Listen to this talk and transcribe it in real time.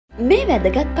මේ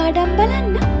වැදගත් පාඩම්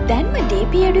බලන්න දැන්ම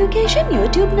DP Education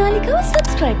YouTube නාලිකාව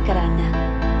සබස්ක්‍රයිබ් කරන්න.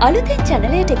 අලුතෙන්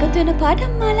channel එකට එකතු වෙන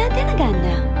පාඩම් මාලා දැනගන්න.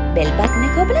 බෙල් බටන්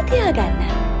එක ඔබලා තියාගන්න.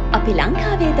 අපි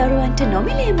ලංකාවේ දරුවන්ට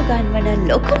නොමිලේම ගන්වන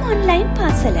ලොකුම ඔන්ලයින්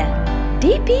පාසල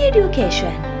DP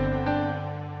Education.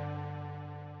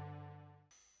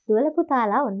 දුවල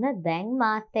පුතාලා ඔන්න දැන්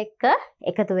මාත් එක්ක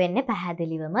එකතු වෙන්නේ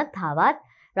පැහැදිලිවම තවත්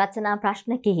රචනා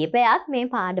ප්‍රශ්න කිහිපයක් මේ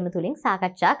පාඩම තුලින්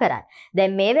සාකච්ඡා කරන්න.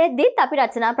 දැන් මේ වෙද්දිත් අපි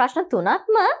රචනා ප්‍රශ්න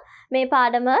 3ක්ම මේ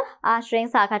පාඩම ආශ්‍රයෙන්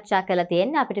සාකච්ඡා කරලා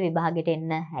තියෙන්නේ අපිට විභාගෙට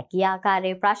එන්න හැකි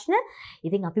ආකාරයේ ප්‍රශ්න.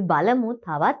 ඉතින් අපි බලමු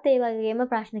තවත් ඒ වගේම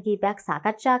ප්‍රශ්න කිහිපයක්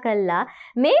සාකච්ඡා කළා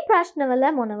මේ ප්‍රශ්නවල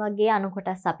මොන වගේ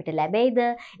අනුකොටස් අපිට ලැබෙයිද?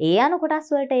 ඒ අනුකොටස්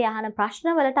වලට යහන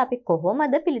ප්‍රශ්න වලට අපි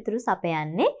කොහොමද පිළිතුරු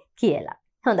සපයන්නේ කියලා.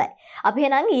 හොඳයි. අපි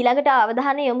එහෙනම් ඊළඟට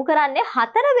අවධානය යොමු කරන්නේ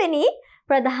 4 වෙනි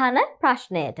ප්‍රධාන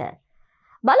ප්‍රශ්නයට.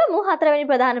 බලමු 4 වෙනි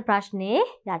ප්‍රධාන ප්‍රශ්නේ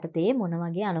යටතේ මොන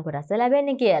වගේ අනුකොටස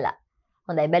ලැබෙන්නේ කියලා.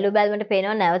 හොඳයි බැලුමට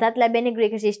පේනවා නැවතත් ලැබෙන්නේ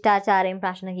ග්‍රීක ශිෂ්ටාචාරයෙන්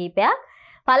ප්‍රශ්න කිහිපයක්.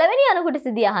 පළවෙනි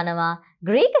අනුකොටසදී අහනවා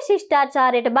ග්‍රීක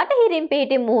ශිෂ්ටාචාරයට බටහිරින්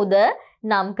පිහිටි මුහුද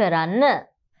නම් කරන්න.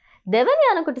 දෙවෙනි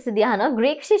අනුකොටසදී අහනවා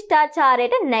ග්‍රීක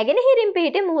ශිෂ්ටාචාරයට නැගෙනහිරින්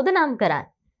පිහිටි මුහුද නම් කරන්න.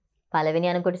 පළවෙනි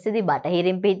අනුකොටසදී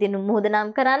බටහිරින් පිහිටි මුහුද නම්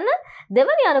කරන්න.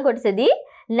 දෙවෙනි අනුකොටසදී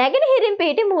නැගෙනහිරින්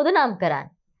පිහිටි මුහුද නම් කරන්න.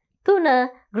 3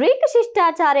 ග්‍රීක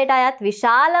ශිෂ්ටාචාරයට අයත්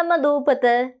විශාලම දූපත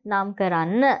නම්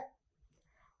කරන්න.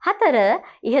 4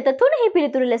 ඉහත තුනෙහි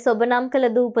පිළිතුරු ලෙස ඔබ නම් කළ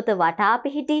දූපත වටා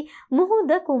පිහිටි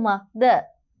මුහුද කුමක්ද?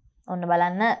 ඔන්න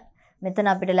බලන්න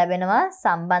මෙතන අපිට ලැබෙනවා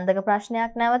සම්බන්ධක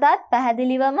ප්‍රශ්නයක් නැවතත්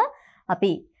පැහැදිලිවම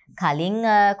අපි කලින්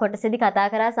කොටසේදී කතා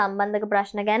කරා සම්බන්ධක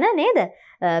ප්‍රශ්න ගැන නේද?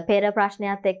 පෙර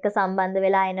ප්‍රශ්නයත් එක්ක සම්බන්ධ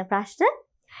වෙලා එන ප්‍රශ්න.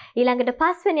 ඊළඟට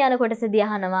 5 වෙනි අනුකොටසදී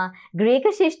අහනවා ග්‍රීක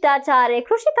ශිෂ්ටාචාරයේ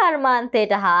කෘෂි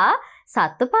කර්මාන්තයට හා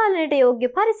සත්ත්ව පාලනයට යෝග්‍ය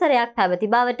පරිසරයක් පැවති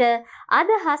බවට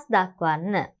අදහස්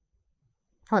දක්වන්න.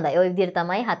 හොඳයි ඔය විදිහට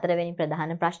තමයි 4 වෙනි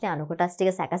ප්‍රධාන ප්‍රශ්නේ අනුකොටස්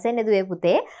ටික සැකසෙන්නේ දුවේ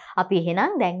පුතේ. අපි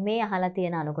එහෙනම් දැන් මේ අහලා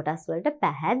තියෙන අනුකොටස් වලට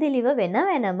පැහැදිලිව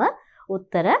වෙනම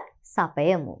උත්තර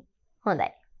සපයමු.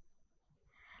 හොඳයි.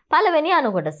 පළවෙනි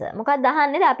අනුකොටස. මොකක්ද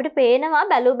අහන්නේද? අපිට පේනවා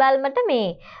බැලුමට මේ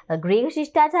ග්‍රීක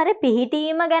ශිෂ්ටාචාරයේ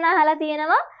පිහිටීම ගැන අහලා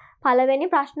තියෙනවා පළවෙනි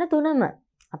ප්‍රශ්න 3ම.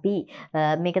 අපි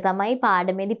මේක තමයි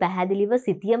පාඩමේදී පැහැදිලිව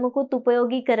සිතියමකුත්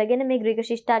උපයෝගී කරගෙන මේ ග්‍රීක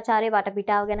ශිෂ්ටාචාරයේ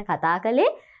වටපිටාව ගැන කතා කළේ.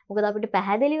 මොකද අපිට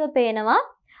පැහැදිලිව පේනවා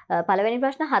පළවෙනි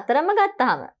ප්‍රශ්න 4ම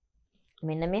ගත්තාම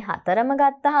මෙන්න මේ 4ම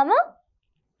ගත්තාම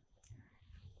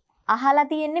අහලා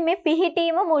තියෙන්නේ මේ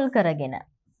පිහිටීම මුල් කරගෙන.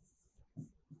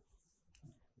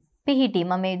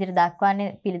 පිහිටීම මේ විදිහට දක්වන්නේ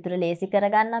පිළිතුර ලේසි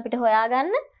කරගන්න අපිට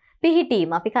හොයාගන්න. පිහිටීම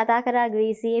අපි කතා කරා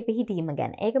ග්‍රීසියේ පිහිටීම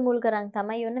ගැන. ඒක මුල් කරන්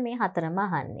තමයි ඔන්න මේ 4ම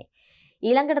අහන්නේ.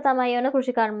 ඊළඟට තමයි ඔන්න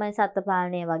කෘෂිකර්ම සත්ත්ව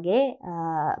පාලනය වගේ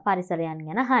පරිසරයන්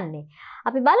ගැන අහන්නේ.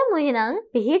 අපි බලමු එහෙනම්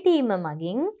පිහිටීම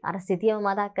මගින් අර සිතියම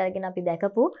මතක් කරගෙන අපි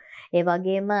දැකපු ඒ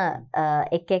වගේම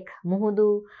එක් මුහුදු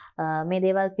මේ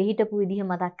දේවල් පිහිටපු විදිහ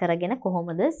මතක් කරගෙන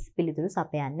කොහොමද පිළිතුරු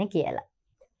සපයන්නේ කියලා.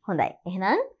 හොඳයි.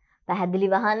 එහෙනම්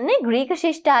පැහැදිලිව අහන්නේ ග්‍රීක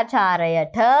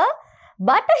ශිෂ්ටාචාරයට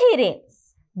බටහිරින්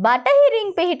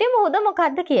පිහිටි මුහුද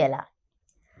මොකද්ද කියලා.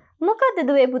 මොකද්ද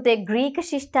දුවේ පුතේ ග්‍රීක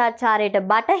ශිෂ්ටාචාරයට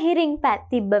බටහිරින්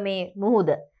තිබ්බ මේ මුහුද?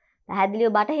 පැහැදිලිව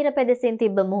බටහිර ප්‍රදේශයෙන්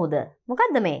තිබ්බ මුහුද.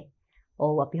 මොකද්ද මේ?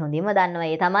 ඔව් අපි හොඳින්ම දන්නවා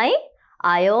ඒ තමයි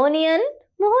අයෝනියන්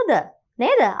මුහුද.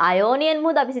 නේද? අයෝනියන්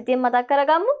මුහුද අපි සිතියෙන් මතක්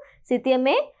කරගමු.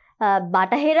 සිතියමේ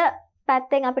බටහිර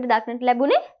පැත්තෙන් අපිට දක්නට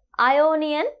ලැබුණේ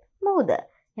අයෝනියන් මුහුද.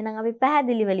 එහෙනම් අපි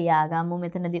පැහැදිලිව ලියාගමු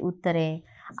මෙතනදී උත්තරේ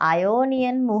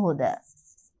අයෝනියන් මුහුද.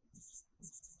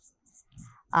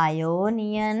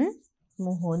 අයෝනියන්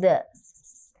මුහුද.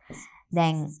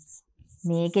 දැන්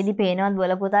මේකෙදි පේනවත්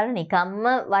බොල පුතාලා නිකම්ම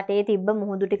වටේ තිබ්බ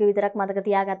මුහුදු ටික විතරක් මතක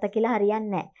තියාගත්තා කියලා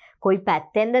හරියන්නේ නැහැ. කොයි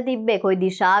පැත්තෙන්ද තිබ්බේ, කොයි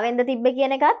දිශාවෙන්ද තිබ්බේ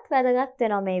කියන එකත් වැදගත්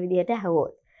වෙනවා මේ විදිහට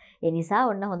අහුවොත්. ඒ නිසා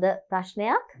ඔන්න හොඳ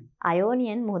ප්‍රශ්නයක්.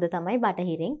 අයෝනියන් මුහුද තමයි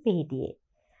බටහිරින් පිහිටියේ.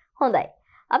 හොඳයි.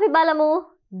 අපි බලමු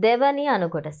දෙවනි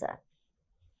අනුකොටස.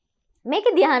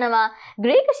 මේකෙදී අහනවා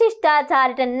ග්‍රීක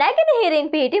ශිෂ්ටාචාරයට නැගෙනහිරින්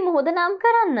පිහිටි මුහුද නම්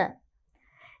කරන්න.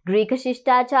 ග්‍රීක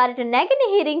ශිෂ්ටාචාරයට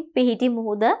නැගෙනහිරින් පිහිටි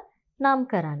මුහුද නම්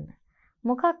කරන්න.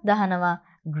 මොකක්ද අහනවා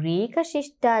ග්‍රීක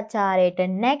ශිෂ්ටාචාරයට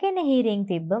නැගෙනහිරින්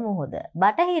තිබ්බ මුහුද.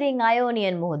 බටහිරින්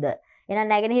අයෝනියන් මුහුද. එහෙනම්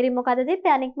නැගෙනහිරින් මොකද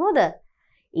තිබ්බේ අනික් මුහුද?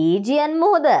 ඊජියන්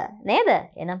මුහුද නේද?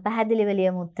 එහෙනම් පැහැදිලිව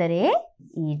ලියමු උත්තරේ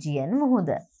ඊජියන්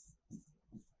මුහුද.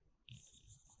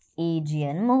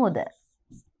 ඊජියන් මුහුද.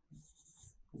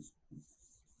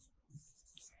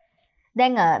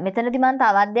 දැන් මෙතනදි මම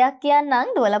තවත් දෙයක්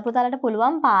කියන්නම්. දුවල පුතාලට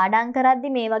පුළුවන් පාඩම් කරද්දි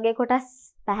මේ වගේ කොටස්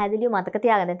පැහැදිලිව මතක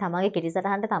තියාගන්න. දැන් තමන්ගේ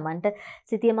කිරිසටහනට තමන්ට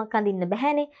සිතියමක් අඳින්න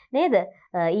බෑනේ නේද?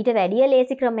 ඊට වැඩිය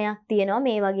ලේසි ක්‍රමයක් තියෙනවා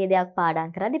මේ වගේ දෙයක් පාඩම්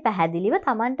කරද්දි පැහැදිලිව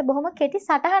තමන්ට බොහොම කෙටි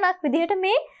සටහනක් විදිහට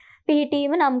මේ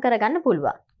පිහිටීම නම් කරගන්න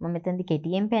පුළුවන්. මම මෙතනදි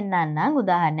කෙටියෙන් පෙන්නන්නම්.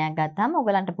 උදාහරණයක් ගත්තාම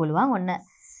ඔයගලන්ට පුළුවන් ඔන්න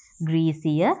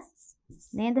ග්‍රීසිය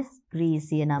නේද?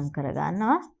 ග්‍රීසිය නම්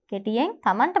කරගන්නවා. කෙටියෙන්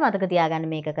Tamanට මතක තියාගන්න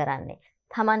මේක කරන්නේ.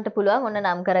 Tamanට පුළුවන් ඔන්න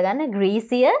නම් කරගන්න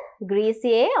ග්‍රීසිය.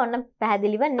 ග්‍රීසියේ ඔන්න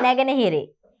පැහැදිලිව නැගෙනහිරේ.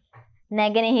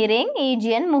 නැගෙනහිරෙන්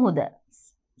ඊජියන් මුහුද.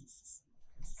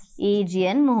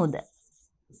 ඊජියන් මුහුද.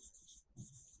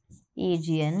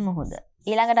 ඊජියන් මුහුද.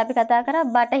 ඊළඟට අපි කතා කරා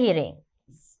බටහිරෙන්.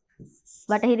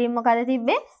 බටහිරින් මොකද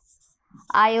තිබ්බේ?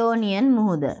 අයෝනියන්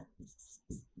මුහුද.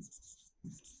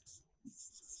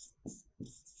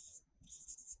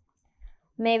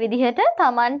 මේ විදිහට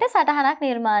Tamanට සටහනක්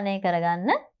නිර්මාණය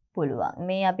කරගන්න පුළුවන්.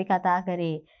 මේ අපි කතා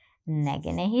කරේ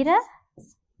නැගෙනහිර,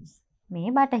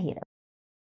 මේ බටහිර.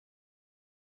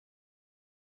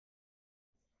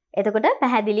 එතකොට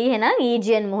පැහැදිලි එහෙනම්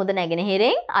ඊජියන් මුහුද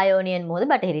නැගෙනහිරෙන්, අයෝනියන් මුහුද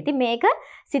බටහිර. ඉතින් මේක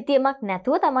සිතියමක්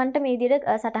නැතුව Tamanට මේ විදිහට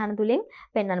සටහන තුලින්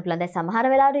පෙන්වන්න පුළුවන්. දැන් සමහර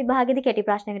වෙලාවට විභාගෙදී කෙටි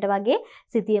ප්‍රශ්නයකට වගේ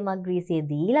සිතියමක් ග්‍රීසිය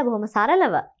දීලා බොහොම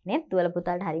සරලව නේද? තුවල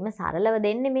පුතාලට හරීම සරලව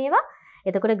දෙන්නේ මේවා.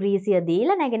 එතකොට ග්‍රීසිය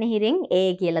දීලා නැගෙනහිරින් A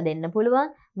කියලා දෙන්න පුළුවන්,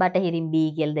 බටහිරින්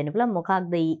B කියලා දෙන්න පුළුවන්.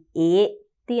 මොකක්ද A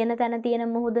තියෙන තැන තියෙන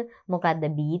මුහුද, මොකක්ද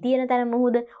B තියෙන තැන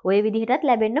මුහුද, ওই විදිහටත්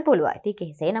ලැබෙන්න පුළුවන්. ඉතින්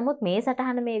කෙසේ නමුත් මේ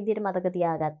සටහන මේ විදිහට මතක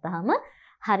තියාගත්තාම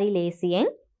හරි ලේසියෙන්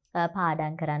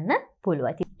පාඩම් කරන්න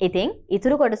පුළුවන්. ඉතින්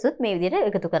ඊතුරු කොටසුත් මේ විදිහට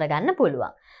එකතු කරගන්න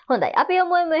පුළුවන්. හොඳයි. අපි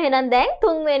යමු එහෙනම් දැන්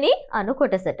තුන්වෙනි අණු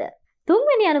කොටසට.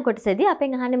 තුන්වෙනි අණු කොටසේදී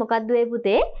අපෙන් අහන්නේ මොකද්ද ඔය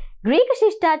පුතේ? ග්‍රීක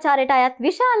ශිෂ්ටාචාරයට අයත්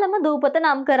විශාලම දූපත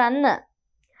නම් කරන්න.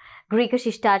 ග්‍රීක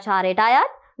ශිෂ්ටාචාරයට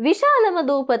අයත් විශාලම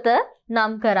දූපත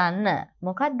නම් කරන්න.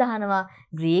 මොකක්ද අහනවා?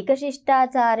 ග්‍රීක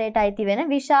ශිෂ්ටාචාරයට අයිති වෙන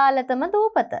විශාලතම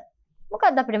දූපත.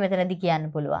 මොකක්ද අපිට මෙතනදී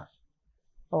කියන්න පුළුවන්?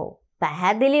 ඔව්.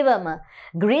 පැහැදිලිවම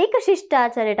ග්‍රීක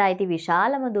ශිෂ්ටාචාරයට අයිති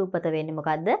විශාලම දූපත වෙන්නේ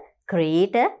මොකද්ද?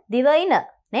 ක්‍රීට දිවයින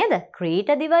නේද? ක්‍රීට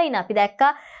දිවයින. අපි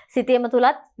දැක්කා සිතියම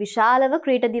තුලත් විශාලව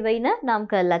ක්‍රීට දිවයින නම්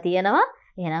කරලා තියෙනවා.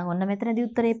 එහෙනම් ඔන්න මෙතනදී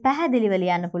උත්තරේ පැහැදිලිව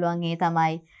ලියන්න පුළුවන්. ඒ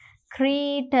තමයි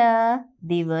ක්‍රීට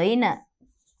දිවයින.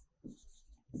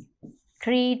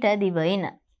 ක්‍රීට දිවයින.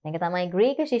 මේක තමයි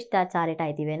ග්‍රීක ශිෂ්ටාචාරයට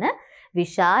අයිති වෙන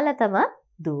විශාලතම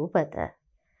දූපත.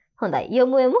 හොඳයි.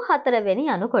 යමු හතරවෙනි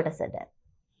අණු කොටසට.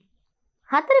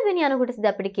 හතරවෙනි අණු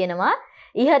කොටසදී අපිට කියනවා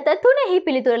ඉහත තුනෙහි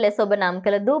පිළිතුර ලෙස ඔබ නම්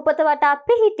කළ දූපත වටා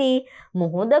පිහිටි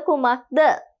මුහුද කුමක්ද?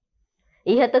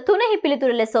 ඉහත තුනෙහි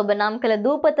පිළිතුර ලෙස ඔබ නම් කළ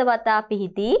දූපත වටා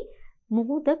පිහිටි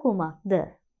මුහුද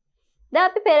කුමක්ද? දැන්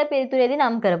අපි පෙර පිළිතුරේදී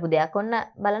නම් කරපු දෙයක්. ඔන්න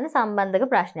බලන්න සම්බන්ධක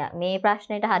ප්‍රශ්නයක්. මේ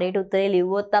ප්‍රශ්නෙට හරියට උත්තරේ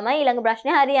ලිව්වොත් තමයි ඊළඟ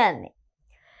ප්‍රශ්නේ හරියන්නේ.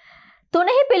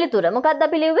 තුනෙහි පිළිතුර මොකක්ද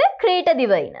අපි ලිව්වේ? ක්‍රීට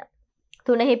දිවයින.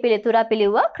 තුනෙහි පිළිතුර අපි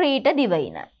ලිව්වා ක්‍රීට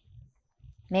දිවයින.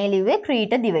 මේ ලිව්වේ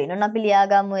ක්‍රීට දිවයින. ඔන්න අපි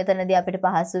ලියාගමු එතනදී අපිට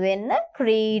පහසු වෙන්න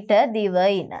ක්‍රීට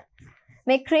දිවයින.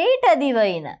 මේ ක්‍රීට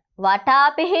දිවයින වටා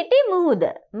පිහිටි මුහුද.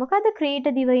 මොකද ක්‍රීට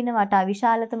දිවයින වටා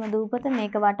විශාලතම දූපත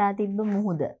මේක වටා තිබ්බ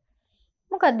මුහුද.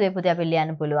 මොකද්ද මේ පුතේ අපි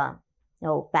ලියන්න පුළුවන්?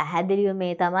 ඔව් පැහැදිලිව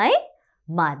මේ තමයි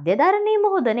මධ්‍යධරණී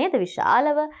මුහුද නේද?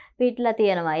 විශාලව පිටලා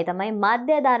තියෙනවා. ඒ තමයි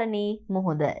මධ්‍යධරණී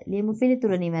මුහුද. ලියමු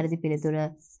පිළිතුර නිවැරදි පිළිතුර.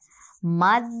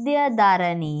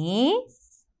 මධ්‍යධරණී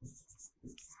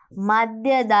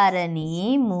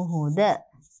මුහුද.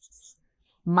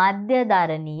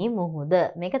 මධ්‍යධරණී මුහුද.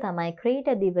 මේක තමයි ක්‍රීට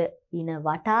දිවයින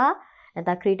වටා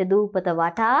නැත්නම් ක්‍රීට දූපත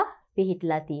වටා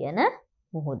පිහිටලා තියෙන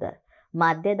මුහුද.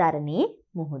 මධ්‍යධරණී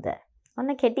මුහුද.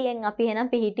 ඔන්න කෙටියෙන් අපි එහෙනම්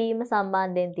පිහිටීම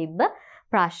සම්බන්ධයෙන් තිබ්බ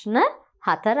ප්‍රශ්න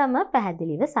හතරම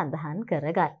පැහැදිලිව සඳහන්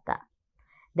කරගත්තා.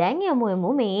 දැන්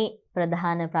යමු මේ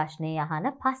ප්‍රධාන ප්‍රශ්නේ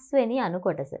අහන පස්වෙනි අණු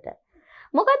කොටසට.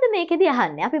 මොකද්ද මේකෙදි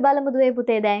අහන්නේ? අපි බලමු දුවේ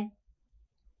පුතේ දැන්.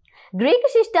 ග්‍රීක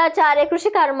ශිෂ්ටාචාරයේ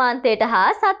කෘෂි කර්මාන්තයට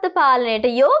හා සත්ත්ව පාලනයට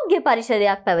යෝග්‍ය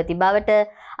පරිසරයක් පැවති බවට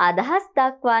අදහස්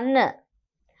දක්වන්න.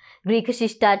 ග්‍රීක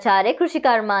ශිෂ්ටාචාරයේ කෘෂි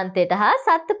කර්මාන්තයට හා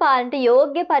සත්ත්ව පාලනයට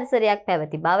යෝග්‍ය පරිසරයක්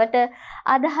පැවති බවට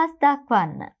අදහස්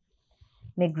දක්වන්න.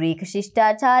 මේ ග්‍රීක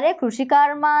ශිෂ්ටාචාරයේ කෘෂි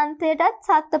කර්මාන්තයටත්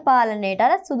සත්ත්ව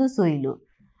පාලනයටත් සුදුසුයිලු.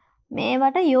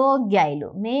 මේවට යෝග්‍යයිලු.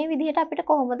 මේ විදිහට අපිට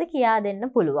කොහොමද කියා දෙන්න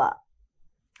පුළුවන්?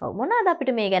 ඔව් මොනවාද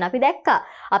අපිට මේ ගැන අපි දැක්කා.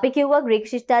 අපි කිව්වා ග්‍රීක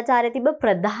ශිෂ්ටාචාරයේ තිබ්බ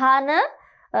ප්‍රධාන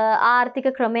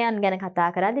ආර්ථික ක්‍රමයන් ගැන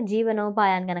කතා කරද්දී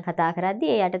ජීවනෝපායන් ගැන කතා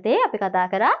කරද්දී ඒ යටතේ අපි කතා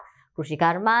කරා කෘෂි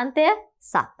කර්මාන්තය,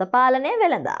 සත්ත්ව පාලනය,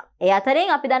 වෙළඳාම. ඒ අතරින්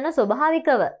අපි දන්න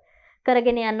ස්වභාවිකව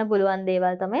කරගෙන යන්න පුළුවන්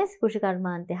දේවල් තමයි කෘෂි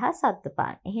කර්මාන්තය හා සත්ත්ව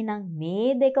පාලනය. එහෙනම්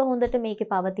මේ දෙක හොඳට මේකේ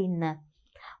පවතින්න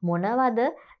මොනවද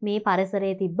මේ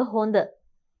පරිසරයේ තිබ්බ හොඳ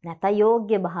නැත්නම්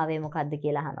යෝග්‍ය භාවය මොකද්ද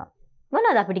කියලා අහනවා.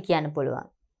 මොනවද අපිට කියන්න පුළුවන්?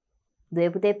 දුවේ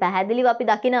පුතේ පැහැදිලිව අපි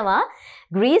දකිනවා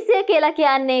ග්‍රීසිය කියලා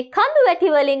කියන්නේ කඳු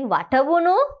වැටි වලින්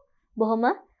වටවුණු බොහොම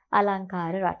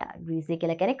අලංකාර රටක්. ග්‍රීසිය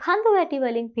කියලා කියන්නේ කඳු වැටි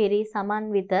වලින් පිරි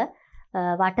සමන්විත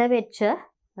වටවෙච්ච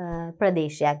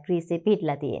ප්‍රදේශයක් ග්‍රීසිය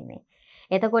පිටලා තියෙන්නේ.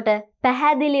 එතකොට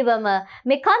පැහැදිලිවම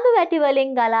මේ කඳු වැටි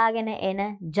වලින් ගලාගෙන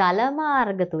එන ජල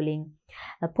මාර්ග තුලින්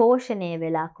පෝෂණය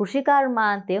වෙලා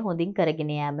කෘෂිකර්මාන්තය හොඳින්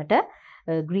කරගෙන යාමට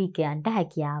ග්‍රීකයන්ට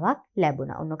හැකියාවක්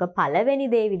ලැබුණා. උන්නක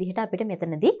පළවෙනි දේ විදිහට අපිට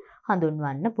මෙතනදී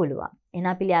හඳුන්වන්න පුළුවන්.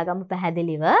 එහෙනම් අපි ලියාගමු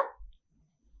පැහැදිලිව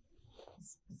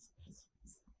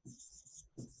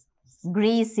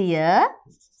ග්‍රීසිය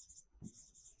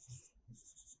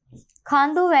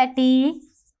කඳු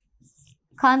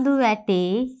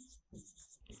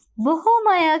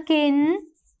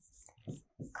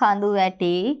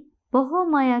වැටි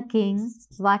බොහොමයකින්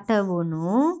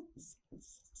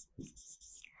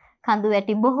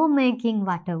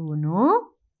වට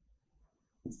වුණු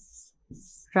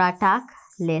රටක්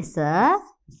ලෙස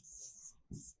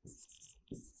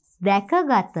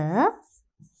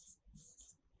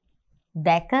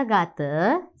දැකගත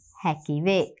හැකි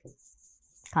වේ.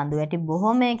 කඳු වැටි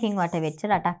බොහොමයකින් වට වෙච්ච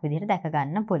රටක් විදිහට දැක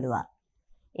ගන්න පුළුවන්.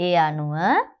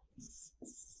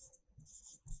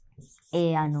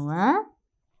 ඒ අනුව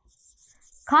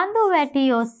කඳු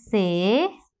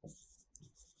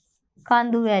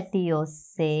වැටි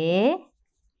ඔස්සේ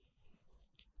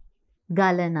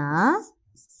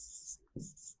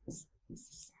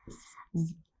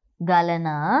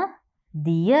ගලනා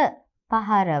දිය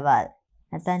පහරවල්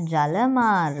නැත්නම් ජල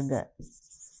මාර්ග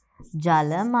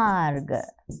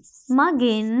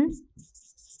මගින්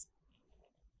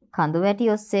කඳු වැටි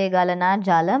ඔස්සේ ගලනා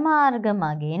ජල මාර්ග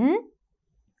මගින්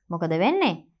මොකද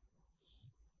වෙන්නේ?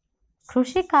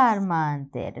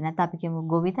 කෘෂිකර්මාන්තයට නැත්නම් අපි කියමු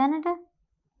ගොවිතැනට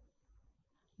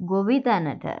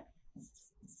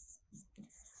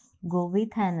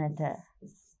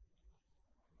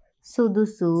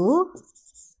සුදුසු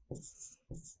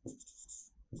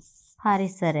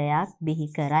පරිසරයක් බිහි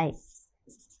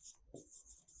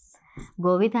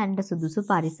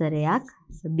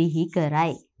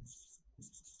කරයි.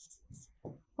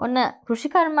 ඔන්න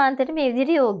කෘෂිකර්මාන්තයට මේ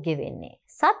විදිහට යෝග්‍ය වෙන්නේ.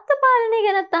 සත්ත්ව පාලනය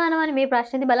ගැනත් අහනවනේ මේ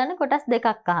ප්‍රශ්නේදී බලන්න කොටස් දෙකක්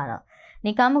අහනවා.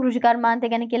 නිකම්ම කෘෂිකර්මාන්තය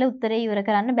ගැන කියලා උත්තරේ ඉවර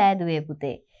කරන්න බෑ දුවේ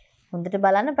පුතේ. හොඳට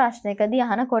බලන්න ප්‍රශ්නයකදී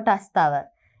අහන කොටස් තව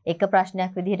එක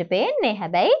ප්‍රශ්නයක් විදිහට පේන්නේ.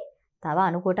 හැබැයි තව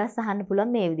අනු කොටස් අහන්න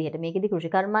පුළුවන් මේ විදිහට. මේකෙදි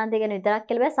කෘෂිකර්මාන්තය ගැන විතරක්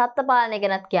කියලා බෑ සත්ත්ව පාලනය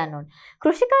ගැනත් කියන්න ඕනේ.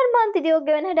 කෘෂිකර්මාන්තයට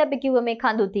යෝග්‍ය වෙන හැටි අපි කිව්වා මේ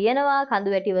කඳු තියෙනවා,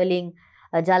 කඳු වැටි වලින්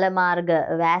ජල මාර්ග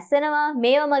වැස්සෙනවා.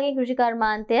 මේවා මගින්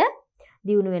කෘෂිකර්මාන්තය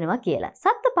දියුණු වෙනවා කියලා.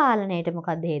 සත්ත්ව පාලනයට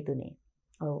මොකක්ද හේතුනේ?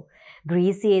 ඔව්.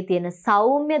 ග්‍රීසියේ තියෙන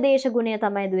සෞම්‍ය දේශගුණය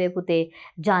තමයි දුවේ පුතේ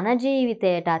ජන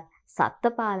ජීවිතයටත්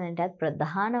සත්ත්ව පාලනයටත්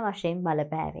ප්‍රධාන වශයෙන්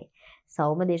බලපෑවේ.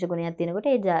 සෞම්‍ය දේශගුණයක් තියෙනකොට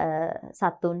ඒ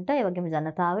සත්තුන්ට ඒ වගේම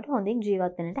ජනතාවට හොඳින්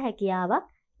ජීවත් වෙන්නට හැකියාවක්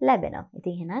ලැබෙනවා.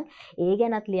 ඉතින් එහෙනම් ඒ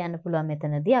ගැනත් ලියන්න පුළුවන්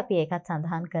මෙතනදී අපි ඒකත්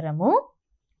සඳහන් කරමු.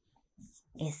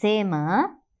 එසේම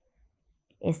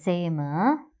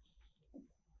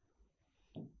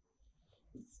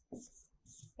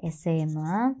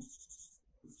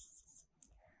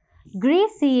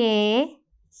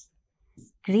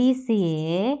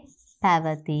ග්‍රීසියේ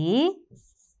පැවති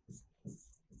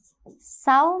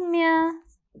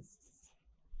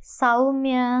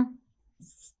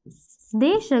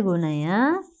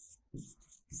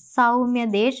සෞම්‍ය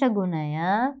දේශගුණය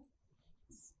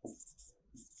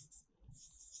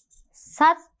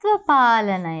සත්ව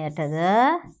පාලනයටද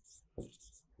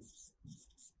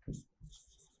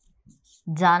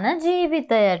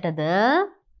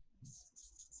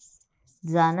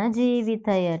ජන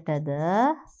ජීවිතයටද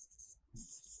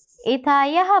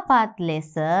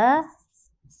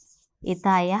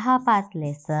ඉතා යහපත්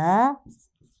ලෙස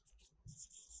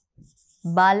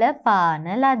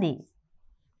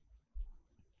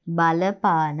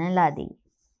බලපාන ලදී.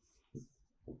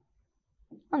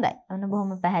 හොඳයි. ඔන්න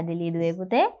බොහොම පැහැදිලි දුවේ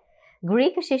පුතේ.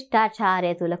 ග්‍රීක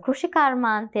ශිෂ්ටාචාරය තුල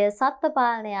කෘෂිකර්මාන්තය, සත්ත්ව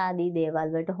පාලනය ආදී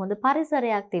දේවල් වලට හොඳ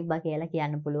පරිසරයක් තිබ්බා කියලා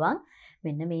කියන්න පුළුවන්.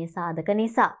 මෙන්න මේ සාධක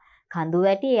නිසා කඳු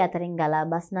වැටි ඒ අතරින් ගලා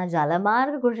බස්නා ජල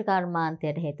මාර්ග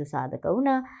කෘෂිකර්මාන්තයට හේතු සාධක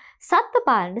වුණා. සත්ත්ව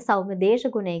පාලනයේ සෞම්‍ය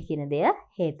දේශගුණය කියන දේ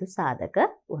හේතු සාධක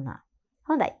වුණා.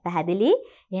 හොඳයි. පැහැදිලි.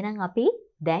 එහෙනම් අපි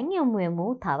දැන්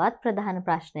යමු තවත් ප්‍රධාන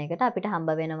ප්‍රශ්නයකට. අපිට හම්බ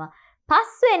වෙනවා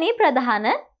පස්වෙනි ප්‍රධාන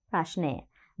ප්‍රශ්නය.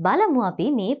 බලමු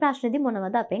අපි මේ ප්‍රශ්නේදී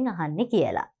මොනවද අපෙන් අහන්නේ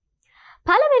කියලා.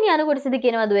 පළවෙනි අනුකොටසදී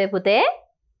කියනවා දුවේ පුතේ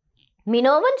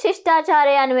මිනෝවන්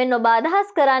ශිෂ්ටාචාරය යනුවෙන් ඔබ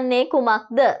අදහස් කරන්නේ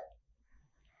කුමක්ද?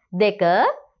 2.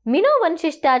 මිනෝවන්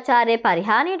ශිෂ්ටාචාරයේ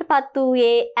පරිහානියට පත්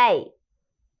වූයේ ඇයි?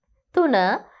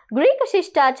 3. ග්‍රීක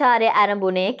ශිෂ්ටාචාරය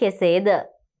ආරම්භුනේ කෙසේද?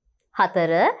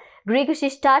 4. ග්‍රීක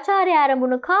ශිෂ්ටාචාරය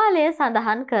ආරම්භුණු කාලය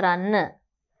සඳහන් කරන්න.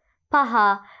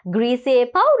 5.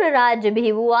 ග්‍රීසියේ පෞර රාජ්‍ය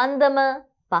බිහි වූ අන්දම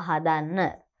පහදන්න.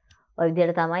 ඔය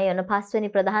විදිහට තමයි යන පස්වෙනි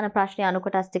ප්‍රධාන ප්‍රශ්නේ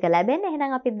අනුකොටස් ටික ලැබෙන්නේ.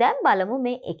 එහෙනම් අපි දැන් බලමු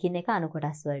මේ එකිනෙක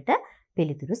අනුකොටස් වලට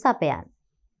පිළිතුරු සපයන්න.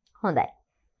 හොඳයි.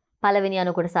 පළවෙනි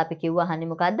අණු කොටස අපි කිව්වා අහන්නේ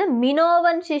මොකද්ද?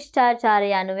 මිනෝවන්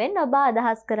ශිෂ්ටාචාරය යනුවෙන් ඔබ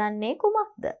අදහස් කරන්නේ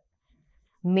කුමක්ද?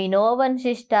 මිනෝවන්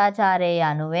ශිෂ්ටාචාරය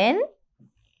යනුවෙන්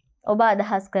ඔබ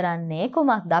අදහස් කරන්නේ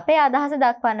කුමක්ද? අපේ අදහස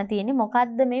දක්වන්න තියෙන්නේ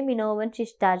මොකද්ද මේ මිනෝවන්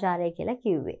ශිෂ්ටාචාරය කියලා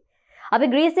කිව්වේ? අපි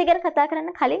ග්‍රීසිය ගැන කතා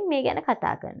කරන්න කලින් මේ ගැන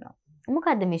කතා කරනවා.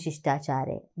 මොකද්ද මේ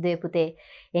ශිෂ්ටාචාරය? දුවේ පුතේ,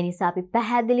 ඒ නිසා අපි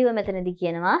පැහැදිලිව මෙතනදී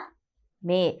කියනවා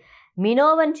මේ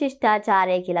මිනෝවන්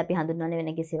ශිෂ්ටාචාරය කියලා අපි හඳුන්වන්නේ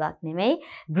වෙන කිසිවක් නෙමෙයි.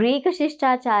 ග්‍රීක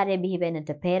ශිෂ්ටාචාරය බිහි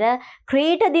වෙන්නට පෙර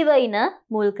ක්‍රීට දිවයින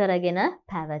මුල් කරගෙන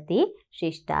පැවති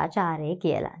ශිෂ්ටාචාරය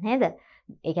කියලා නේද?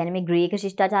 ඒ කියන්නේ මේ ග්‍රීක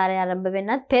ශිෂ්ටාචාරය ආරම්භ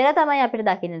වෙන්නත් පෙර තමයි අපිට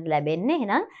දකින්නට ලැබෙන්නේ.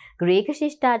 එහෙනම් ග්‍රීක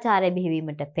ශිෂ්ටාචාරය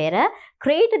බිහිවීමට පෙර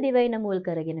ක්‍රීට දිවයින මුල්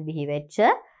කරගෙන බිහි වෙච්ච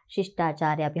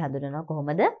ශිෂ්ටාචාරය අපි හඳුනනවා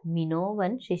කොහොමද?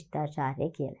 මිනෝවන් ශිෂ්ටාචාරය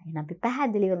කියලා. එහෙනම් අපි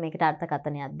පැහැදිලිව මේකට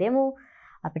අර්ථකථනයක් දෙමු.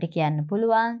 අපිට කියන්න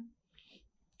පුළුවන්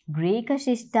ග්‍රීක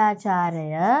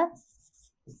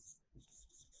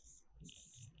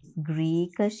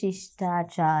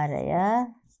ශිෂ්ටාචාරය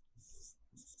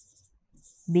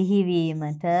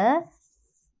බිහිවීමට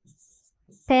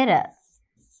පෙර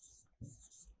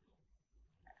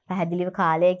පැහැදිලිව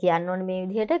කාලය කියන්න ඕනේ මේ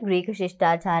විදිහට. ග්‍රීක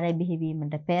ශිෂ්ටාචාරය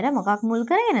බිහිවීමට පෙර මොකක් මුල්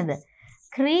කරගෙනද?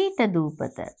 ක්‍රීට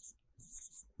දූපත.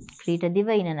 ක්‍රීට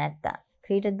දිවයින නැත්තම්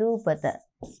ක්‍රීට දූපත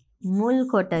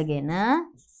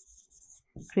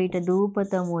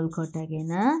මුල්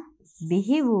කොටගෙන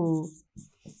බිහි වූ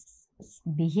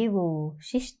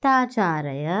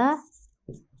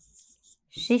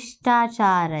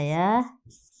ශිෂ්ටාචාරය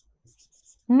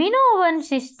මිනෝවන්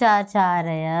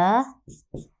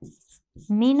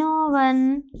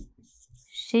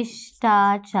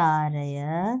ශිෂ්ටාචාරය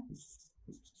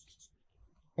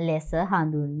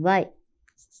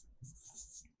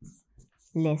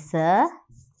ලෙස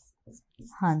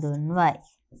හඳුන්වයි.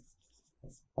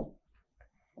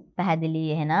 පැහැදිලි?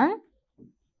 එහෙනම්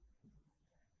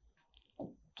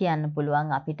කියන්න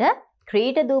පුළුවන් අපිට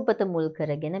ක්‍රීට දූපත මුල්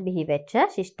කරගෙන බිහිවෙච්ච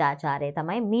ශිෂ්ටාචාරය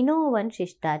තමයි මිනෝවන්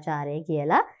ශිෂ්ටාචාරය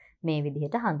කියලා මේ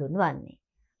විදිහට හඳුන්වන්නේ.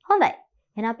 හොඳයි.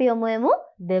 එහෙනම් අපි යමු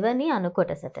දෙවැනි අණු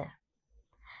කොටසට.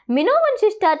 මිනෝවන්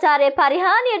ශිෂ්ටාචාරය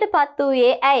පරිහානියටපත්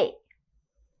වූයේ ඇයි?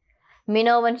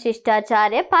 මිනෝවන්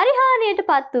ශිෂ්ටාචාරය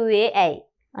පරිහානියටපත් වූයේ ඇයි?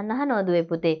 අන්න අහනවා දුවේ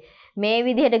පුතේ. මේ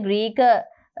විදිහට ග්‍රීක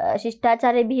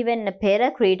ශිෂ්ටාචාරය බිහි වෙන්න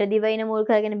පෙර ක්‍රීට දිවයින මුල්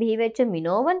කරගෙන බිහි වෙච්ච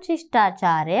මිනෝවන්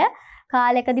ශිෂ්ටාචාරය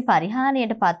කාලයකදී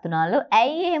පරිහානියටපත් වුණාලු.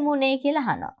 ඇයි එහෙම උනේ කියලා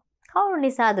අහනවා. කවුරු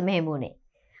නිසාද මෙහෙම උනේ?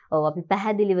 ඔව් අපි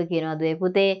පැහැදිලිව කියනවා දුවේ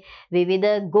පුතේ,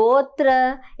 විවිධ ගෝත්‍ර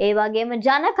ඒ වගේම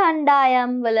ජන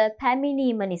කණ්ඩායම් වල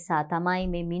පැමිණීම නිසා තමයි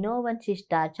මේ මිනෝවන්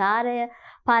ශිෂ්ටාචාරය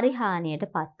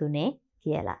පරිහානියටපත් උනේ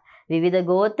කියලා. විවිධ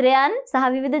ගෝත්‍රයන්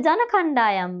සහ විවිධ ජන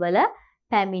කණ්ඩායම් වල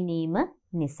පැමිණීම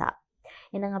නිසා.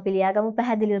 එහෙනම් අපි ලියාගමු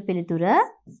පැහැදිලිව පිළිතුර.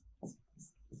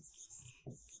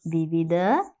 විවිධ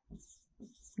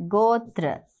ගෝත්‍ර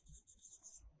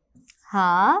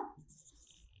හා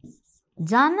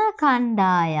ජන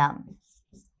කණ්ඩායම්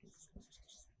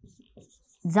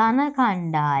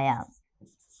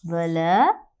වල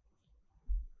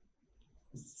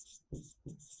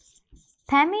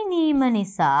පැමිණීම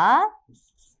නිසා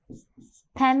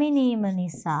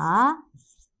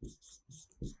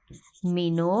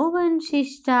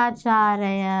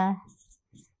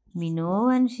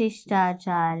මිනෝවන්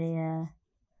ශිෂ්ටාචාරය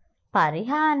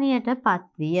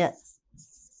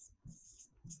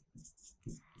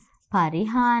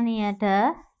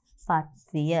පරිහානියටපත්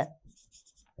විය.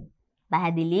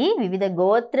 පැහැදිලි? විවිධ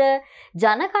ගෝත්‍ර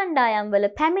ජන කණ්ඩායම් වල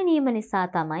පැමිණීම නිසා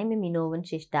තමයි මේ මිනෝවන්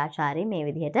ශිෂ්ටාචාරය මේ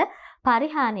විදිහට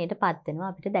පරිහානියටපත්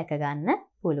වෙනවා අපිට දැක ගන්න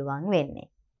පුළුවන් වෙන්නේ.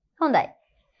 හොඳයි.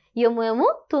 යමු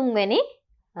තුන්වෙනි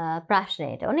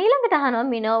ප්‍රශ්නයට. ඔන්න ඊළඟට අහනවා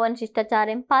මිනෝවන්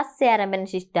ශිෂ්ටාචාරයෙන් පස්සේ ආරම්භන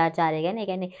ශිෂ්ටාචාරය ගැන. ඒ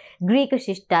කියන්නේ ග්‍රීක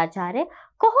ශිෂ්ටාචාරය.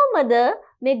 කොහොමද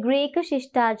මේ ග්‍රීක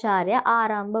ශිෂ්ටාචාරය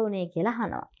ආරම්භ වුණේ කියලා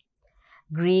අහනවා.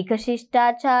 ග්‍රීක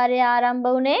ශිෂ්ටාචාරය ආරම්භ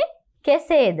වුණේ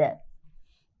කෙසේද?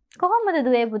 කොහොමද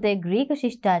දුවේ පුතේ ග්‍රීක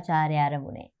ශිෂ්ටාචාරය ආරම්භ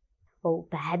වුණේ? ඔව්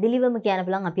පැහැදිලිවම කියන්න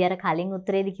පුළුවන් අපි අර කලින්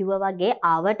උත්තරේදී කිව්වා වගේ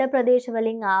ආවට ප්‍රදේශ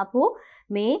වලින් ආපු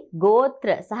මේ ගෝත්‍ර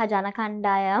සහ ජන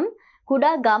කණ්ඩායම්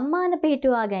කුඩා ගම්මාන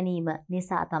පිහිටුවා ගැනීම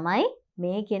නිසා තමයි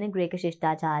මේ කියන ග්‍රීක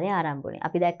ශිෂ්ටාචාරය ආරම්භ වුණේ.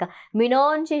 අපි දැක්ක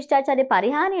මිනෝන් ශිෂ්ටාචාරයේ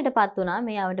පරිහානියටපත් වුණා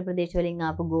මේ ආවට ප්‍රදේශ වලින්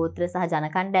ආපු ගෝත්‍ර සහ ජන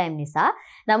කණ්ඩායම් නිසා.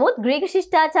 නමුත් ග්‍රීක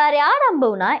ශිෂ්ටාචාරය ආරම්භ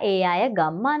වුණා ඒ අය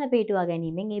ගම්මාන පිහිටුවා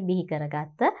ගැනීමෙන් ඒ බිහි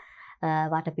කරගත්ත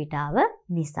වටපිටාව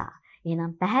නිසා.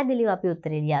 එහෙනම් පැහැදිලිව අපි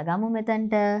උත්තරේ ලියා ගමු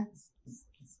මෙතනට.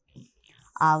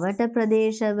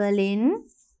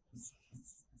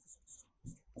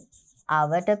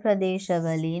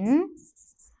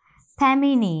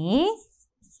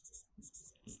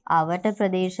 ආවට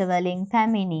ප්‍රදේශ වලින්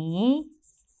පැමිණි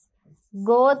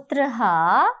ගෝත්‍ර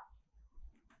හා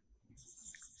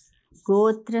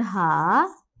ගෝත්‍ර හා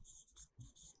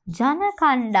ජන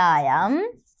කණ්ඩායම්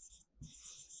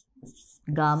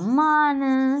ගම්මාන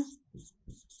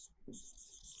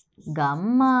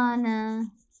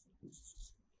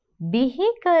බිහි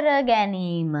කර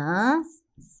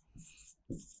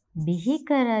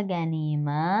ගැනීම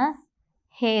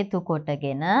හේතු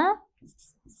කොටගෙන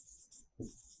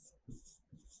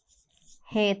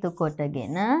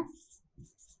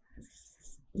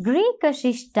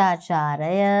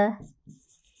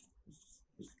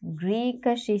ග්‍රීක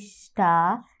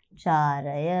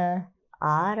ශිෂ්ටාචාරය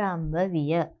ආරම්භ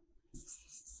විය.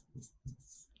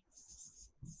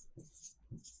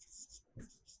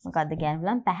 මොකද්ද කියන්න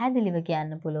පුළුවන්? පැහැදිලිව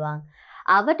කියන්න පුළුවන්.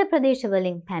 අවට ප්‍රදේශ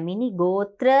වලින් පැමිණි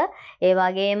ගෝත්‍ර ඒ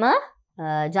වගේම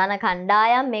ජන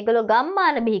කණ්ඩායම් මේගොල්ලෝ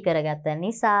ගම්මාන බිහි කරගත්ත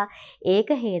නිසා ඒක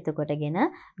හේතු කොටගෙන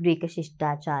ග්‍රීක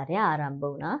ශිෂ්ටාචාරය ආරම්භ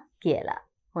වුණා කියලා.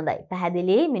 හොඳයි.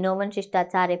 පැහැදිලි. මිනෝවන්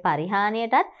ශිෂ්ටාචාරයේ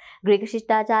පරිහානියටත් ග්‍රීක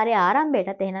ශිෂ්ටාචාරයේ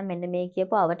ආරම්භයටත් එහෙනම් මෙන්න මේ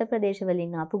කියපු අවට ප්‍රදේශ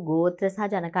වලින් ආපු ගෝත්‍ර සහ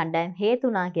ජන කණ්ඩායම්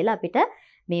හේතුණා කියලා අපිට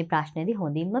මේ ප්‍රශ්නේදී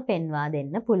හොඳින්ම පෙන්වා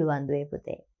දෙන්න පුළුවන් දුවේ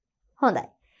පුතේ. හොඳයි.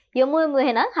 යමු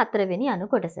එහෙනම් 4 වෙනි අනු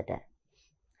කොටසට.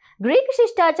 ග්‍රීක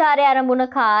ශිෂ්ටාචාරය ආරම්භුණ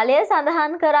කාලය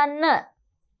සඳහන් කරන්න.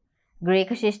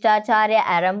 ග්‍රීක ශිෂ්ටාචාරය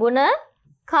ආරම්භුණ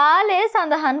කාලය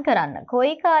සඳහන් කරන්න.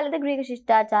 කොයි කාලෙද ග්‍රීක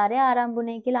ශිෂ්ටාචාරය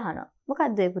ආරම්භුනේ කියලා අහනවා.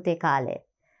 මොකක්ද ඒ පුතේ කාලය?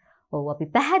 ඔව් අපි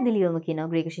පැහැදිලිවම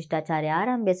කියනවා ග්‍රීක ශිෂ්ටාචාරය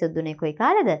ආරම්භය සිදුුනේ කොයි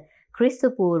කාලෙද? ක්‍රිස්තු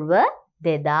පූර්ව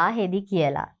 2000 දී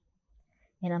කියලා.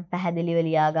 එහෙනම් පැහැදිලිව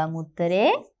ලියාගමු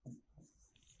උත්තරේ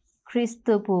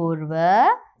ක්‍රිස්තු පූර්ව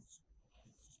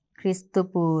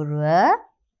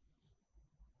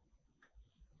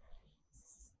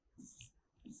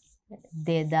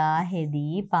 2000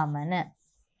 දී පමණ.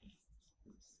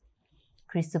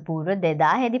 ක්‍රිස්තු පූර්ව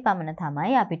 2000 දී පමණ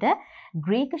තමයි අපිට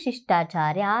ග්‍රීක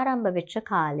ශිෂ්ටාචාරය ආරම්භ වෙච්ච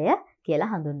කාලය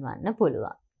කියලා හඳුන්වන්න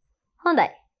පුළුවන්. හොඳයි.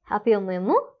 අපි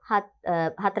යමු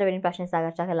 4 වෙනි ප්‍රශ්නේ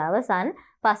සාකච්ඡා කළ අවසන්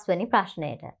 5 වෙනි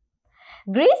ප්‍රශ්නයට.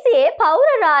 ග්‍රීසියේ පෞර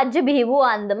රාජ්‍ය බිහි වූ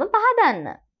අන්දම පහදන්න.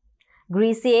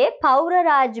 ග්‍රීසියේ පෞර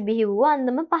රාජ්‍ය බිහි වූ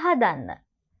අන්දම පහදන්න.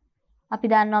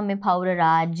 අපි දන්නවා මේ පෞර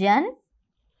රාජ්‍යයන්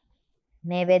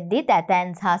මේ වෙද්දිත්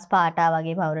ඇතැන්ස් හා ස්පාටා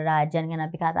වගේ පෞර රාජ්‍යයන් ගැන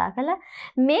අපි කතා කළා.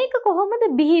 මේක කොහොමද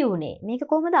බිහි වුනේ? මේක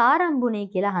කොහොමද ආරම්භ වුනේ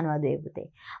කියලා අහනවා දුවේ පුතේ.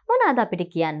 මොනවාද අපිට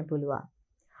කියන්න පුළුවන්?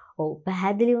 ඔව්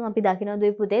පැහැදිලිවම අපි දකිනවා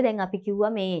දුවේ පුතේ. දැන් අපි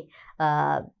කිව්වා මේ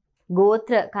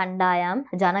ගෝත්‍ර කණ්ඩායම්,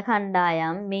 ජන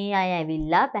කණ්ඩායම් මේ අය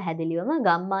ඇවිල්ලා පැහැදිලිවම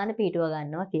ගම්මාන පිටුව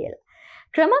ගන්නවා කියලා.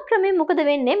 ක්‍රමක්‍රමයෙන් මොකද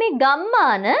වෙන්නේ? මේ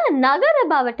ගම්මාන නගර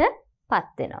බවට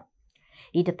පත් වෙනවා.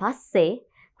 ඊට පස්සේ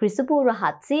ක්‍රිස්තු පූර්ව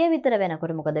 700 විතර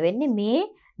වෙනකොට මොකද වෙන්නේ? මේ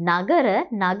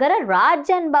නගර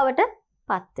රාජ්‍යයන් බවට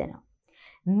පත් වෙනවා.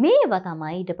 මේවා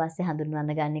තමයි ඊට පස්සේ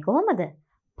හඳුන්වන්න ගන්නේ කොහොමද?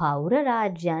 පෞර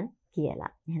රාජ්‍යයන්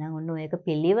කියලා. එහෙනම් ඔන්න ඔයක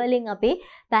පිළිවෙලින් අපි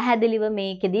පැහැදිලිව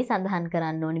මේකෙදී සඳහන්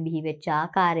කරන්න ඕනේ බිහි වෙච්ච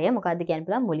ආකාරය. මොකද්ද කියන්න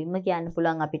පුළුවන්? මුලින්ම කියන්න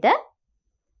පුළුවන් අපිට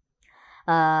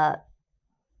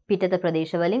පිටත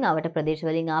ප්‍රදේශ වලින් අවට ප්‍රදේශ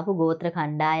වලින් ආපු ගෝත්‍ර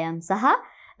කණ්ඩායම් සහ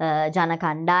ජන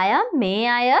කණ්ඩායම් මේ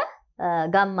අය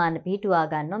ගම්මාන පිහිටුවා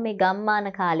ගන්නවා. මේ ගම්මාන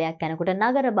කාලයක් යනකොට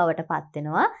නගර බවට පත්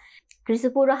වෙනවා. ක්‍රිස්තු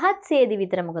පූර්ව 700 දී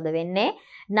විතර මොකද වෙන්නේ?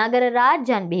 නගර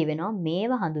රාජ්‍යයන් බිහි වෙනවා.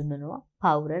 මේව හඳුන්වනවා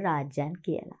පෞර රාජ්‍යයන්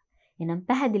කියලා. එහෙනම්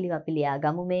පැහැදිලිව අපි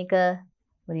ලියාගමු මේක.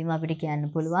 මුලින්ම අපිට කියන්න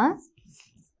පුළුවන්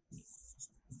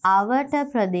අවට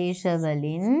ප්‍රදේශ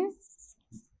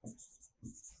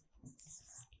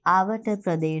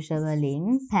වලින්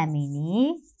පැමිණි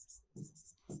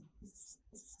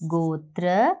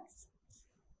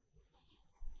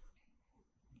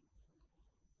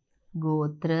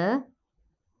ගෝත්‍ර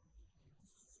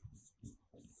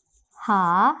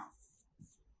හා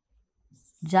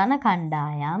ජන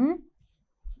කණ්ඩායම්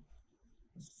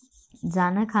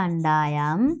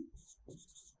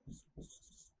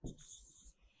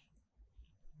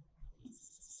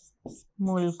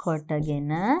මුල්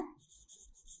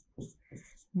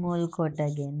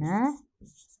කොටගෙන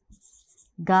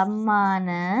ගම්මාන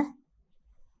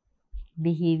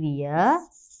බිහිවිය.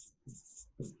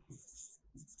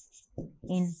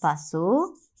 ඉන්පසු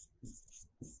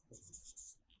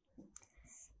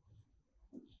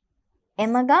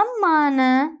එම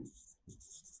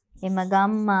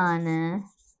ගම්මාන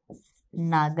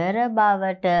නගර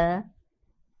බවට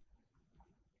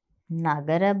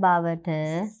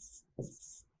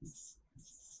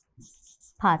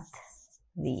පත්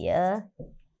විය.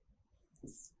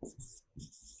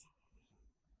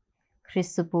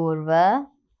 ක්‍රිස්තු පූර්ව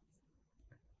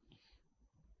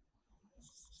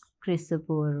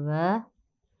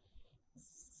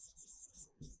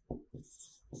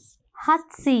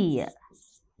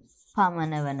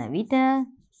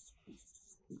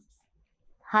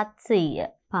 700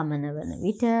 පමණ වන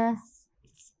විට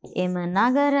එම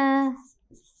නගර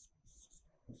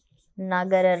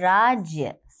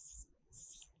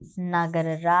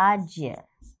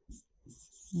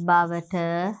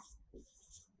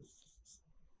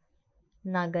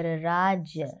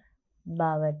රාජ්‍ය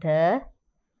බවට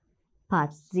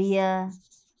පත්විය.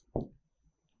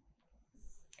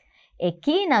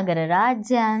 එකී නගර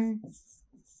රාජ්‍යයන්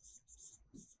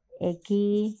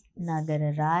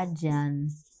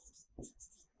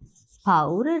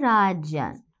පෞර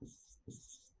රාජ්‍යයන්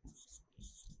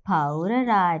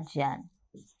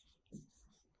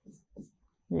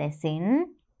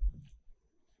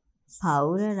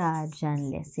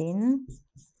ලෙසින්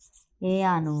ඒ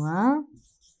අනුව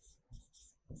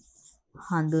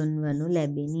හඳුන්වනු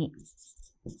ලැබිනි.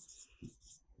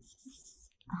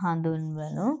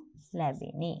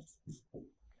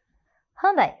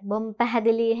 හොඳයි. බොම්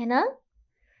පැහැදිලි එහෙනම්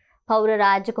පෞර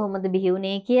රාජ්‍ය කොහොමද බිහි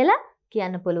වුනේ කියලා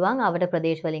කියන්න පුළුවන්. අවට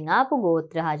ප්‍රදේශ වලින් ආපු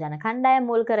ගෝත්‍ර හා ජන කණ්ඩායම්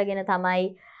මුල් කරගෙන තමයි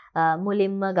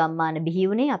මුලින්ම ගම්මාන බිහි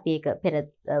වුනේ. අපි ඒක පෙර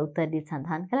උත්තරදී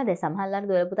සඳහන් කළා. දැන් සමහරවල්ලාට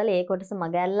දොර පුතලේ ඒ කොටස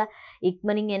මගහැරලා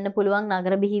ඉක්මනින් එන්න පුළුවන්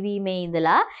නගර බිහිවීමේ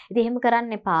ඉඳලා. ඉතින් එහෙම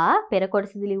කරන්න එපා. පෙර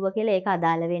කොටසදී ලිව්වා කියලා ඒක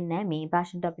අදාළ වෙන්නේ නැහැ. මේ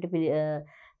ප්‍රශ්නට අපිට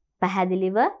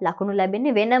පැහැදිලිව ලකුණු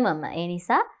ලැබෙන්නේ වෙනමම. ඒ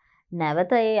නිසා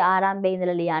නැවත ඒ ආරම්භයේ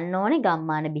ඉඳලා ලියන්න ඕනේ.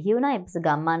 ගම්මාන බිහි වුණා. ඊපස්ස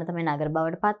ගම්මාන තමයි නගර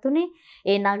බවට පත් උනේ.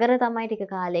 ඒ නගර තමයි ටික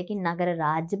කාලයකින් නගර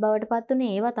රාජ්‍ය බවට පත් උනේ.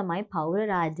 ඒවා තමයි පෞර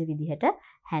රාජ්‍ය විදිහට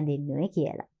හැඳින්වුවේ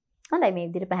කියලා. හොඳයි, මේ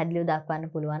විදිහට පැහැදිලිව දක්වන්න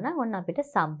පුළුවන් නම් ඔන්න අපිට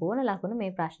සම්පූර්ණ ලකුණු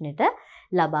මේ ප්‍රශ්නෙට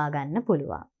ලබා ගන්න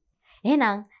පුළුවන්.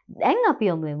 එහෙනම් දැන් අපි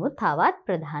යමු තවත්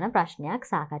ප්‍රධාන ප්‍රශ්නයක්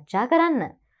සාකච්ඡා කරන්න.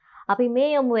 අපි මේ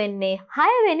යමු වෙන්නේ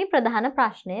 6 වෙනි ප්‍රධාන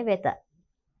ප්‍රශ්නය වෙත.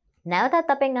 නැවතත්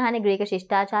අපෙන් අහන්නේ ග්‍රීක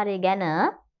ශිෂ්ටාචාරය ගැන.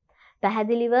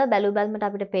 පැහැදිලිව බැලුම්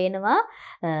අපිට පේනවා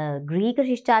ග්‍රීක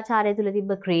ශිෂ්ටාචාරය තුල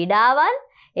තිබ්බ ක්‍රීඩාවන්,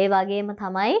 ඒ වගේම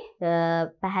තමයි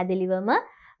පැහැදිලිවම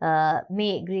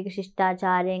මේ ග්‍රීක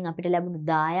ශිෂ්ටාචාරයෙන් අපිට ලැබුණු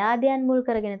දායාදයන් මුල්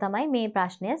කරගෙන තමයි මේ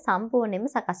ප්‍රශ්නය සම්පූර්ණයෙන්ම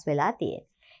සකස් වෙලා තියෙන්නේ.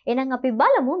 එහෙනම් අපි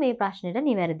බලමු මේ ප්‍රශ්නෙට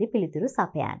නිවැරදි පිළිතුරු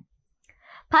සපයන්න.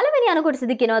 පළවෙනි අණු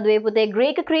කොටසදී කියනවා දුවේ පුතේ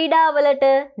ග්‍රීක ක්‍රීඩාවලට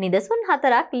නිදසුන්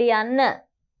 4ක් ලියන්න.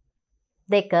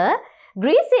 2.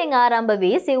 ග්‍රීසියෙන් ආරම්භ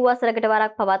වී සිව් වසරකට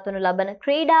වරක් පවත්වනු ලබන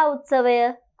ක්‍රීඩා උත්සවය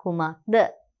කුමක්ද?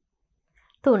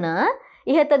 3.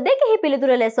 ඉහත දෙකෙහි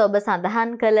පිළිතුර ලෙස ඔබ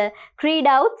සඳහන් කළ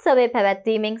ක්‍රීඩා උත්සවය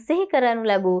පැවැත්වීමෙන් සිහි කරනු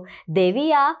ලැබූ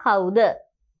දෙවියා කවුද?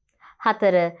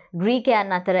 4. ග්‍රීකයන්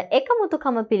අතර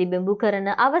එකමුතුකම පිළිබිඹු කරන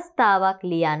අවස්ථාවක්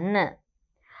ලියන්න.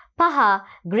 5.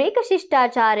 ග්‍රීක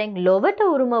ශිෂ්ටාචාරයෙන් ලොවට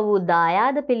උරුම වූ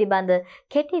දායාද පිළිබඳ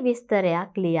කෙටි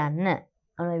විස්තරයක් ලියන්න.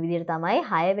 ඔන්න ඔය විදිහට තමයි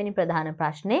 6 වෙනි ප්‍රධාන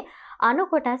ප්‍රශ්නේ අණු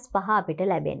කොටස් 5 අපිට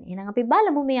ලැබෙන්නේ. එහෙනම් අපි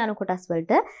බලමු මේ අණු කොටස්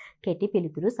වලට කෙටි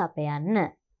පිළිතුරු සපයන්න.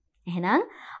 එහෙනම්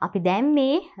අපි දැන්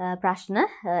මේ ප්‍රශ්න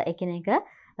එකිනෙක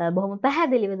බොහොම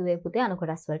පැහැදිලිව දුවේ පුතේ අණු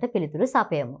කොටස් වලට පිළිතුරු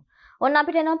සපයමු. ඔන්න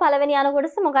අපිට එනවා පළවෙනි අණු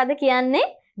කොටස මොකද්ද කියන්නේ?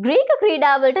 ග්‍රීක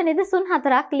ක්‍රීඩා වලට නිදසුන්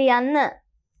 4ක් ලියන්න.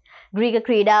 ග්‍රීක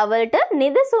ක්‍රීඩා වලට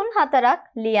නිදසුන් 4ක්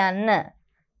ලියන්න.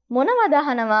 මොනවද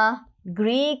අහනවා?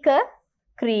 ග්‍රීක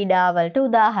ක්‍රීඩා වලට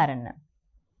උදාහරණ.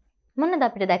 මොනවද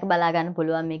අපිට දැක බලා ගන්න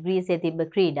පුළුවන් මේ ග්‍රීසියේ තිබ්බ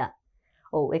ක්‍රීඩා?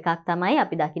 ඔව්, එකක් තමයි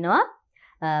අපි දකිනවා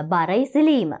බර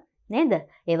ඉසිලීම. නේද?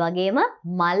 ඒ වගේම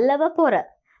මල්ලව පොර.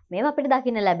 මේවා අපිට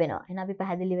දකින්න ලැබෙනවා. එහෙනම් අපි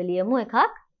පැහැදිලිව ලියමු එකක්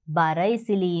බර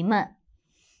ඉසිලීම.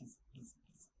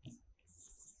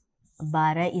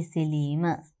 බර ඉසිලීම.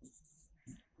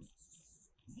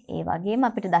 ඒ වගේම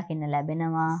අපිට දකින්න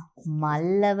ලැබෙනවා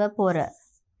මල්ලව පොර.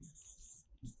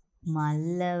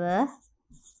 මල්ලව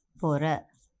පොර.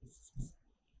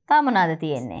 තා මොනවාද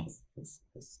තියෙන්නේ?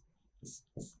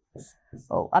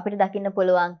 ඔව්, අපිට දකින්න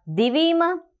පුළුවන් දිවීම.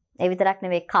 ඒ විතරක්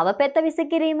නෙවෙයි කවපෙත්ත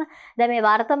විසිකිරීම. දැන් මේ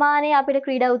වර්තමානයේ අපිට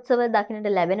ක්‍රීඩා උත්සව දකින්නට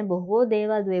ලැබෙන බොහෝ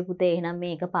දේවල් දුවේ පුතේ. එහෙනම්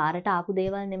මේක පාරට ආපු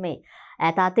දේවල් නෙමෙයි.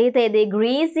 ඈත අතීතයේදී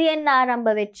ග්‍රීසියෙන්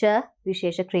ආරම්භ වෙච්ච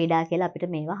විශේෂ ක්‍රීඩා කියලා අපිට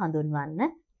මේවා හඳුන්වන්න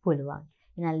පුළුවන්.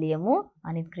 එහෙනම් ලියමු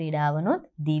අනිත් ක්‍රීඩාවනොත්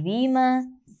දිවීම.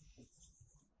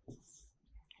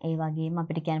 ඒ වගේම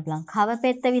අපිට කියන්න පුළුවන්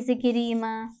කවපෙත්ත විසිකිරීම.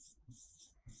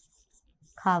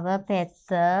 කවපෙත්ත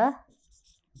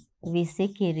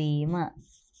විසිකිරීම.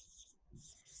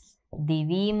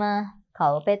 දිවීම,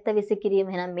 කවපෙත්ත විසිකිරීම.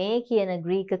 එහෙනම් මේ කියන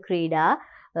ග්‍රීක ක්‍රීඩා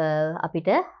අපිට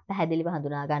පැහැදිලිව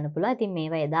හඳුනා ගන්න පුළුවන්. ඉතින්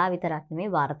මේවා එදා විතරක්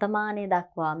නෙමෙයි වර්තමානයේ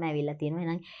දක්වාම ඇවිල්ලා තියෙනවා.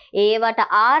 එහෙනම් ඒවට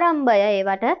ආරම්භය,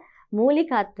 ඒවට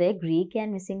මූලිකත්වයේ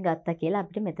ග්‍රීකයන් විසින් ගත්තා කියලා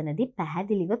අපිට මෙතනදී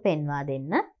පැහැදිලිව පෙන්වා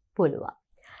දෙන්න පුළුවන්.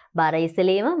 බර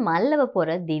ඉසලීම, මල්ලව පොර,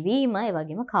 දිවීම, ඒ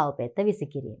වගේම කවපෙත්ත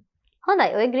විසිකිරීම.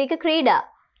 හොඳයි, ඔය ග්‍රීක ක්‍රීඩා.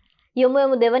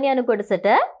 යමු දෙවැනි අණු කොටසට.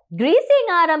 ග්‍රීසියෙන්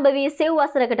ආරම්භ වී සිව්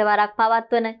වසරකට වරක්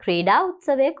පවත්වන ක්‍රීඩා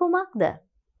උත්සවය කුමක්ද?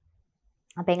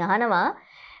 අපෙන් අහනවා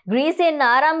ග්‍රීසියෙන්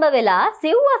ආරම්භ වෙලා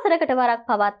සිව් වසරකට වරක්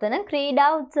පවත්වන ක්‍රීඩා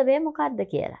උත්සවය මොකක්ද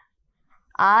කියලා.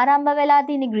 ආරම්භ වෙලා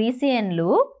තියෙන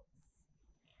ග්‍රීසියන්ලු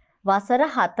වසර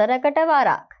 4කට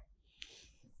වරක්.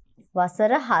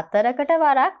 වසර 4කට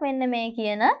වරක් මෙන්න මේ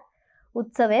කියන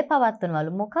උත්සවය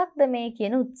පවත්වනවලු. මොකක්ද මේ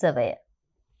කියන උත්සවය?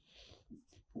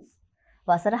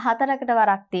 වසර 4කට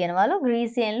වරක් තියෙනවලු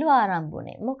ග්‍රීසියන්ලු ආරම්භ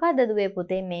වුණේ. මොකද්ද දුවේ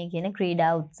පුතේ මේ කියන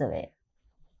ක්‍රීඩා උත්සවය?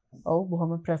 ඔව්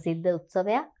බොහොම ප්‍රසිද්ධ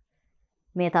උත්සවයක්.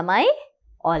 මේ තමයි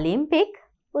ඔලිම්පික්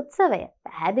උත්සවය.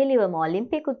 පැහැදිලිවම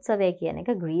ඔලිම්පික් උත්සවය කියන එක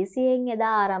ග්‍රීසියෙන්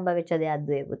එදා ආරම්භ වෙච්ච දෙයක්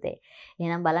දුවේ පුතේ.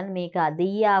 එහෙනම් බලන්න මේක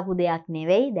අදී ආපු දෙයක්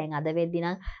නෙවෙයි. දැන් අද වෙද්දී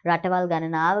නම් රටවල්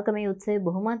ගණනාවක මේ උත්සවය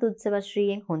බොහොමත්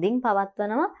උත්සවශ්‍රීයෙන් හොඳින්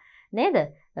පවත්වනවා නේද?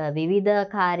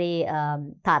 විවිධාකාරී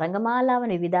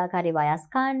තරඟමාලාවන් විවිධාකාරී වයස්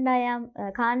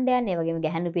කාණ්ඩයන් ඒ වගේම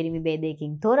ගැහැණු පිරිමි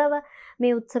ભેදයකින් තොරව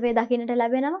මේ උත්සවය දකින්නට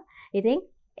ලැබෙනවා. ඉතින්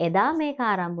එදා මේක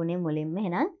ආරම්භ වුණේ මුලින්ම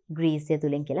එහෙනම් ග්‍රීසිය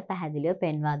තුලින් කියලා පැහැදිලිව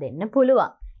පෙන්වා දෙන්න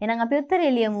පුළුවන්. එහෙනම් අපි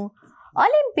උත්තරේ ලියමු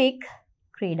ඔලිම්පික්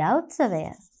ක්‍රීඩා උත්සවය.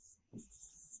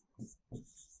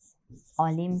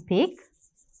 ඔලිම්පික්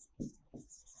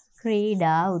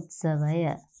ක්‍රීඩා උත්සවය.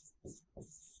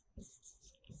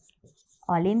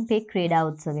 ඔලිම්පික් ක්‍රීඩා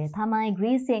උත්සවය තමයි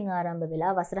ග්‍රීසියෙන් ආරම්භ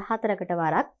වෙලා වසර 4කට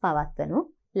වරක් පවත්වනු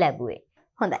ලැබුවේ.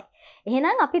 හොඳයි.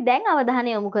 එහෙනම් අපි දැන් අවධානය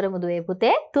යොමු කරමු දුවේ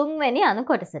පුතේ තුන්වෙනි අණු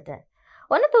කොටසට.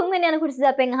 ඔන්න තුන්වෙනි අණු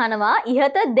කොටසදී අපෙන් අහනවා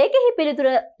ඉහත දෙකෙහි පිළිතුර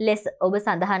ලෙස ඔබ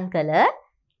සඳහන්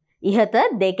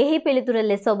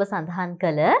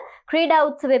කළ ක්‍රීඩා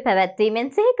උත්සවය පැවැත්වීමෙන්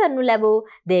සිහි කරනු ලැබූ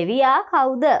දෙවියා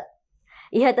කවුද?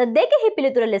 ඉහත දෙකෙහි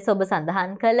පිළිතුර ලෙස ඔබ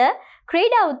සඳහන් කළ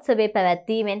ක්‍රීඩා උත්සවය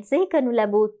පැවැත්වීමෙන් සිහි කරනු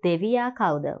ලැබූ දෙවියා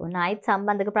කවුද? ඔන්න ආයිත්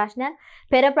සම්බන්ධක ප්‍රශ්නයක්.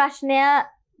 පෙර ප්‍රශ්නය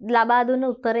ලබා දුන්න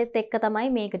උත්තරෙත් එක්ක තමයි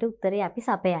මේකට උත්තරේ අපි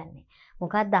සපයන්නේ.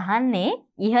 මොකක්ද අහන්නේ?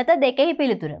 ඉහත දෙකෙහි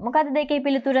පිළිතුර. මොකද්ද දෙකෙහි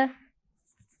පිළිතුර?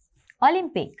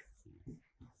 ඔලිම්පික්.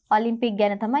 ඔලිම්පික්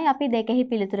ගැන තමයි අපි දෙකෙහි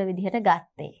පිළිතුර විදිහට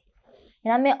ගත්තේ.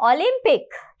 එහෙනම් මේ ඔලිම්පික්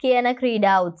කියන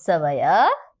ක්‍රීඩා උත්සවය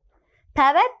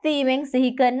පැවැත්වීමෙන්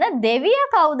සිහි කරන දෙවියා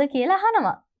කවුද කියලා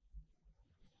අහනවා.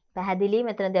 පැහැදිලි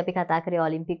මෙතනදී අපි කතා කරේ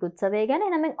ඔලිම්පික් උත්සවය ගැන.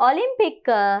 එහෙනම් මේ ඔලිම්පික්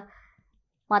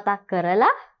මතක්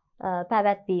කරලා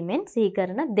පැවැත්වීමෙන් සිහි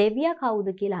කරන දෙවියා කවුද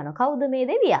කියලා අහනවා. කවුද මේ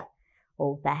දෙවියා?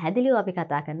 ඔව් පැහැදිලිව අපි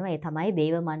කතා කරනවා ඒ තමයි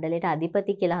දේව මණ්ඩලයට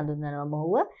අධිපති කියලා හඳුන්වනවා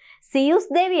මොහුව සියුස්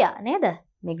දෙවියා නේද?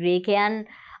 මේ ග්‍රීකයන්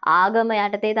ආගම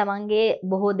යටතේ තමන්ගේ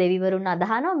බොහෝ දෙවිවරුන්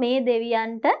අදහනවා. මේ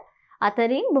දෙවියන්ට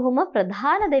අතරින් බොහොම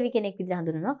ප්‍රධාන දෙවි කෙනෙක් විදිහට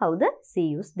හඳුන්වනවා. කවුද?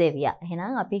 සියුස් දෙවියා.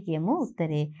 එහෙනම් අපි කියමු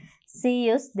උත්තරේ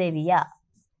සියුස් දෙවියා.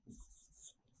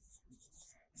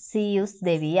 සියුස්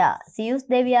දෙවියා. සියුස්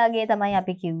දෙවියාගේ තමයි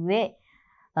අපි කිව්වේ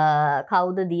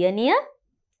කවුද දියණිය?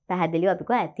 පැහැදිලිව අපි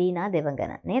කෝ ඇතීනා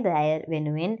දෙවඟන නේද? ඇය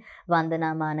වෙනුවෙන්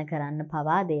වන්දනාමාන කරන්න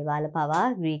පවා දේවාල පවා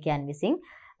ග්‍රීකයන් විසින්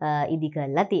ඉදි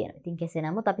කරලා තියෙනවා. ඉතින් කෙසේ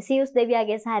නමුත් අපි සියුස්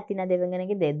දෙවියාගේ සහ ඇතීනා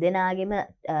දෙවඟනගේ දෙදෙනාගේම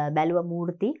බැලුව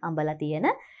මූර්ති අඹලා තියෙන.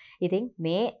 ඉතින්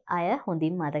මේ අය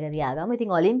හොඳින් මතක තියාගමු.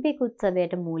 ඉතින් ඔලිම්පික්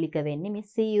උත්සවයට මූලික වෙන්නේ මේ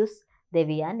සියුස්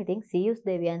දෙවියන්. ඉතින් සියුස්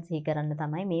දෙවියන් සිහි කරන්න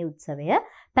තමයි මේ උත්සවය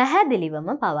පැහැදිලිවම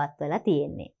පවත්වලා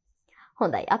තියෙන්නේ.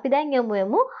 හොඳයි. අපි දැන්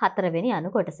යමු 4 වෙනි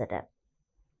අණු කොටසට.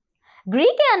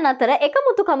 ග්‍රීකයන් අතර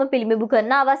එකමුතුකම පිළිඹු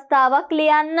කරන අවස්ථාවක්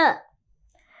ලියන්න.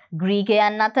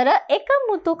 ග්‍රීකයන් අතර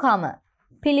එකමුතුකම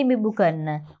පිළිඹු කරන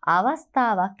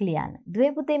අවස්ථාවක් ලියන්න.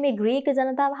 දුවේ පුතේ මේ ග්‍රීක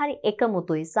ජනතාව හරි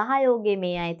එකමුතුයි සහයෝගයේ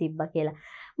මේ අය තිබ්බා කියලා.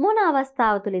 මොන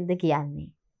අවස්ථාව තුලින්ද කියන්නේ?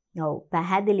 ඔව්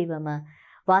පැහැදිලිවම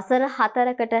වසර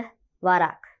 4කට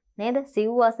වරක් නේද? සිව්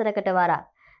වසරකට වරක්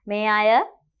මේ අය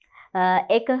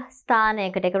එක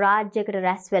ස්ථානයකට එක රාජ්‍යයකට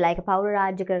රැස් වෙලා එක පෞර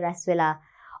රාජ්‍යයකට රැස් වෙලා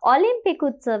ඔලිම්පික්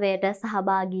උත්සවයට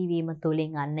සහභාගී වීම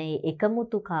තුලින් අන්න ඒ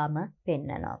එකමුතුකම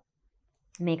පෙන්නනවා.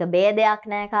 මේක බේදයක්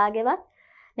නෑ කාගේවත්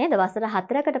නේද? වසර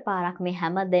 4කට පාරක් මේ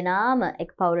හැම දෙනාම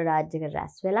එක පෞර රාජ්‍යයකට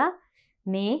රැස් වෙලා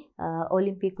මේ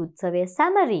ඔලිම්පික් උත්සවයේ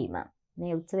සැමරීම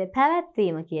මේ උත්සවයේ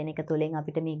පැවැත්වීම කියන එක තුලින්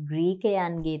අපිට මේ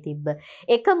ග්‍රීකයන්ගේ තිබ්බ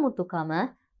එකමුතුකම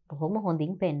බොහොම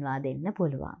හොඳින් පෙන්වා දෙන්න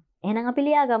පුළුවන්. එහෙනම් අපි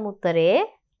ලියාගමු උත්තරේ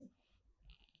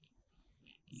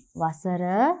වසර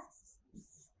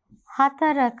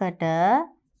 4කට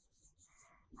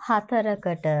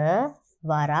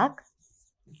වරක්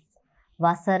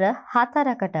වසර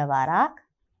 4කට වරක්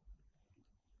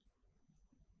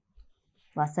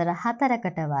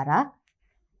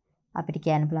අපිට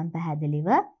කියන්න පුළුවන් පැහැදිලිව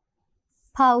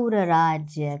පෞර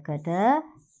රාජ්‍යයකට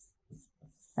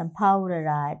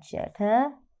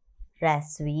රැස්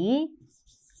වී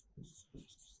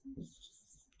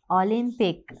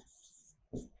ඔලිම්පික්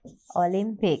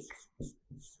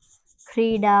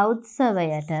ක්‍රීඩා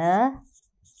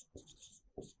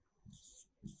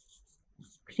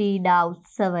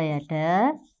උත්සවයට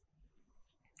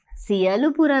සියලු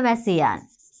පුරවැසියන්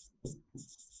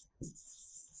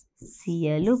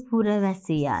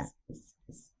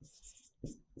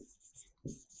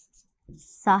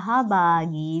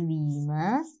සහභාගී වීම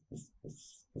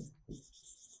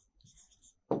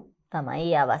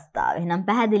තමයි අවස්ථාව. එහෙනම්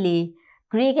පැහැදිලි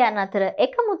ග්‍රීකයන් අතර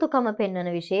එකමුතුකම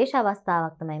පෙන්වන විශේෂ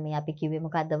අවස්ථාවක් තමයි මේ අපි කිව්වේ.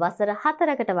 මොකද්ද? වසර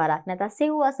 4කට වරක් නැත්නම්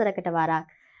සිව් වසරකට වරක්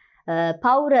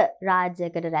පෞර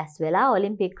රාජ්‍යයකට රැස් වෙලා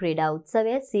ඔලිම්පික් ක්‍රීඩා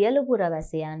උත්සවයේ සියලු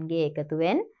පුරවැසියන්ගේ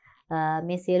එකතුවෙන්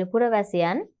මේ සියලු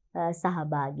පුරවැසියන්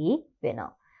සහභාගී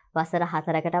වෙනවා. වසර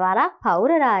 4කට වරක් පෞර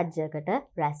රාජ්‍යයකට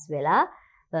රැස් වෙලා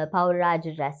පෞර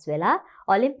රාජ්‍ය රැස් වෙලා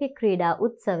ඔලිම්පික් ක්‍රීඩා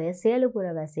උත්සවයේ සියලු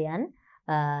පුරවැසියන්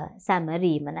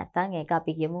සැමරීම නැත්නම් ඒක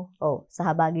අපි කියමු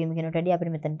සහභාගී වීම කියනට වඩා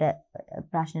අපිට මෙතනට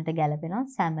ප්‍රශ්නෙට ගැලපෙනවා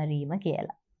සැමරීම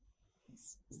කියලා.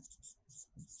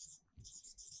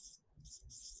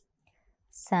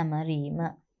 සැමරීම.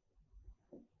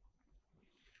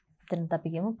 එතනත් අපි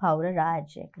කියමු පෞර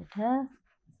රාජ්‍යයකට.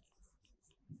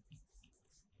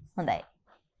 හොඳයි.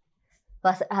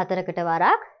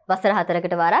 වසර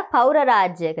 4කට වරක් පෞර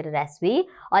රාජ්‍යයකට රැස් වී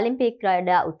ඔලිම්පික්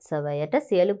ක්‍රීඩා උත්සවයට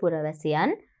සියලු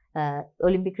පුරවැසියන්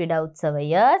ඔලිම්පික් ක්‍රීඩා උත්සවය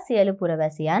සියලු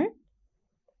පුරවැසියන්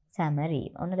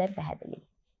සැමරීම. ඔන්න දැන් පැහැදිලි.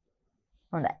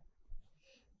 හොඳයි.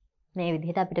 මේ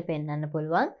විදිහට අපිට පෙන්වන්න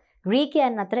පුළුවන්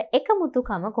ග්‍රීකයන් අතර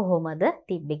එකමුතුකම කොහොමද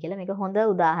තිබ්බේ කියලා. මේක හොඳ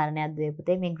උදාහරණයක් දුවේ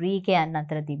පුතේ. මේ ග්‍රීකයන්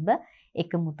අතර තිබ්බ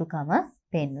එකමුතුකම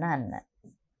පෙන්වන්න.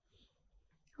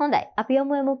 හොඳයි. අපි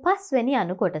යමු පස්වෙනි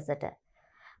අණු කොටසට.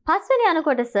 පස්වෙනි අණු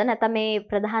කොටස නැත්නම් මේ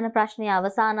ප්‍රධාන ප්‍රශ්නයේ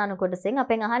අවසාන අණු කොටසෙන්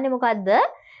අපෙන් අහන්නේ මොකද්ද?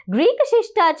 ග්‍රීක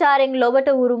ශිෂ්ටාචාරයෙන් ලොවට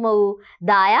උරුම වූ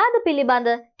දායාද පිළිබඳ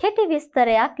කෙටි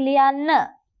විස්තරයක් ලියන්න.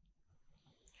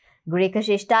 ග්‍රීක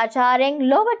ශිෂ්ටාචාරයෙන්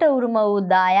ලොවට උරුම වූ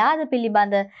දායාද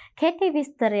පිළිබඳ කෙටි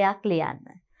විස්තරයක් ලියන්න.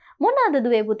 මොනවාද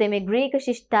දුවේ පුතේ මේ ග්‍රීක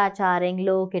ශිෂ්ටාචාරයෙන්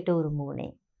ලෝකෙට උරුම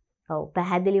වුණේ? ඔව්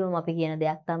පැහැදිලිවම අපි කියන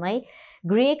දෙයක් තමයි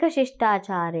ග්‍රීක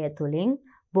ශිෂ්ටාචාරය තුලින්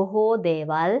බොහෝ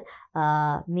දේවල්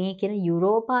මේ කියන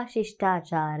යුරෝපා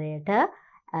ශිෂ්ටාචාරයට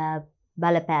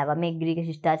බලපෑවා. මේ ග්‍රීක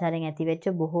ශිෂ්ටාචාරයෙන් ඇතිවෙච්ච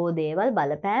බොහෝ දේවල්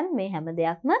බලපෑම් මේ හැම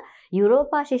දෙයක්ම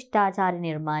යුරෝපා ශිෂ්ටාචාරය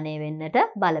නිර්මාණය වෙන්නට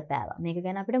බලපෑවා. මේක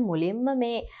ගැන අපිට මුලින්ම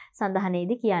මේ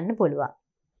සඳහනේදී කියන්න පුළුවන්.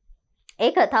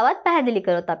 ඒක තවත් පැහැදිලි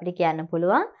කරොත් අපිට කියන්න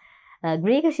පුළුවන්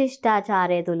ග්‍රීක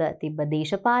ශිෂ්ටාචාරය තුළ තිබ්බ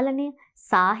දේශපාලනය,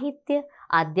 සාහිත්‍ය,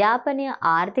 අධ්‍යාපනය,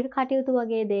 ආර්ථික කටයුතු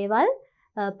වගේ දේවල්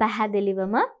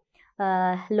පැහැදිලිවම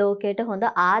ලෝකයට හොඳ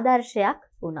ආදර්ශයක්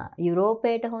වුණා.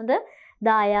 යුරෝපයට හොඳ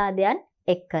දායාදයන්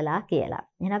එක්කලා කියලා.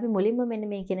 එහෙනම් අපි මුලින්ම මෙන්න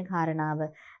මේ කියන කාරණාව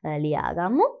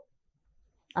ලියාගමු.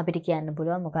 අපිට කියන්න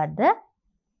පුළුවන් මොකද්ද?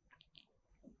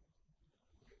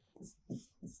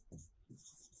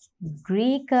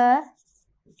 ග්‍රීක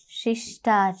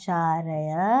ශිෂ්ටාචාරය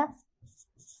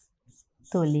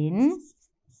තුලින්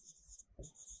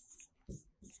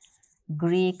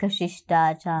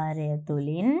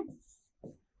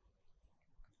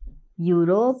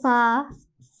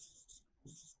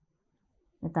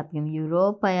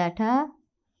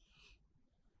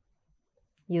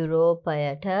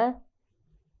යුරෝපයට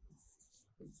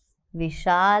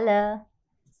විශාල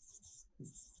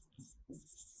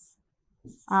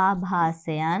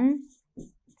ආභාසයන්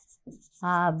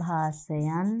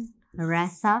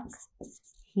රැසක්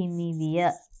හිමි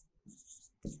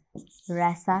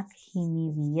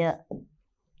විය.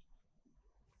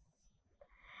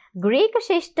 ග්‍රීක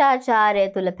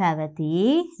ශිෂ්ටාචාරය තුල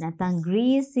පැවති නැත්නම්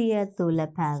ග්‍රීසිය තුල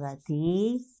පැවති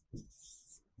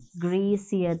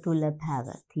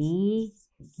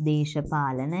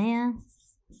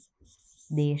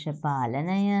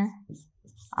දේශපාලනය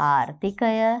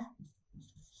ආර්ථිකය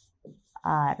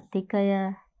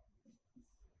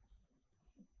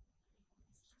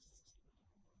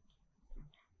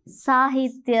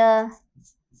සාහිත්‍ය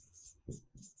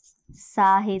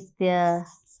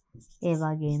ඒ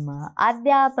වගේම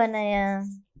අධ්‍යාපනය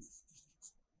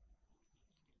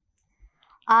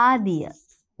ආදිය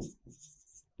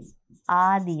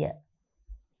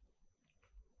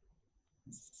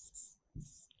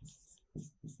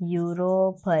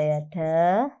යුරෝපයට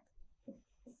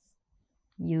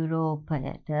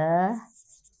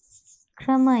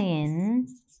ක්‍රමයෙන්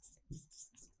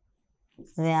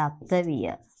ව්‍යාප්ත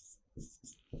විය.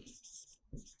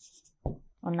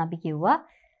 ඔන්න අපි කිව්වා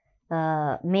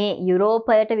මේ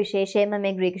යුරෝපයට විශේෂයෙන්ම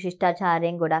මේ ග්‍රීක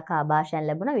ශිෂ්ටාචාරයෙන් ගොඩක් ආభాෂයන්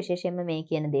ලැබුණා. විශේෂයෙන්ම මේ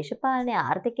කියන දේශපාලනය,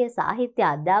 ආර්ථිකය, සාහිත්‍ය,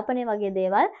 අධ්‍යාපනය වගේ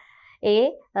දේවල්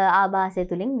ඒ ආభాෂය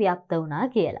තුලින් ව්‍යාප්ත වුණා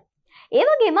කියලා. ඒ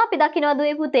වගේම අපි දකිනවා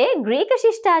දුවේ පුතේ ග්‍රීක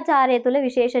ශිෂ්ටාචාරය තුල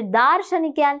විශේෂ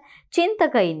දාර්ශනිකයන්,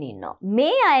 චින්තකයින් ඉන්නවා.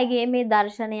 මේ අයගේ මේ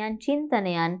දර්ශනයන්,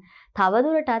 චින්තනයන්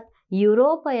තවදුරටත්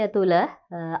යුරෝපය තුල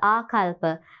ආකල්ප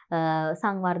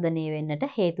සංවර්ධනය වෙන්නට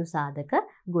හේතු සාධක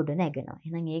ගොඩ නැගෙනවා.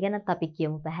 එහෙනම් ඒ ගැනත් අපි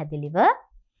කියමු පැහැදිලිව.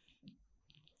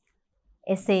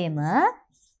 එසේම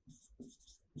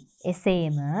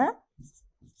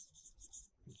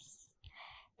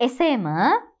එසේම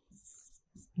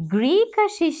ග්‍රීක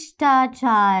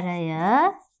ශිෂ්ටාචාරය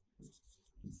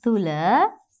තුල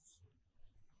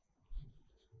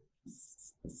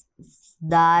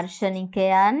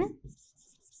දාර්ශනිකයන්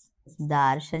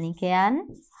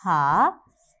හා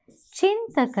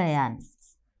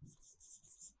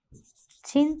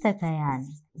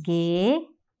චින්තකයන්ගේ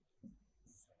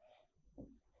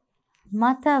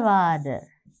මතවාද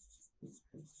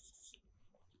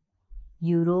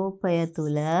යුරෝපය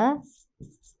තුල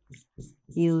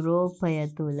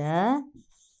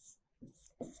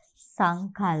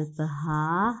සංකල්ප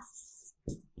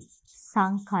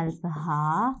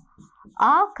හා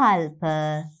ආකල්ප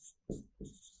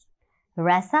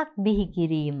රසක් බිහි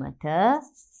කිරීමට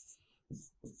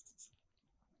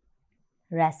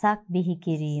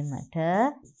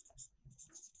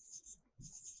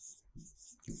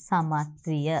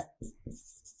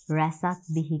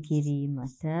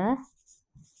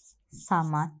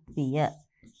සමත් විය.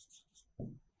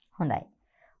 හොඳයි.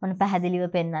 ඔන්න පැහැදිලිව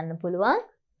පෙන්වන්න පුළුවන්.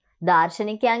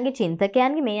 දාර්ශනිකයන්ගේ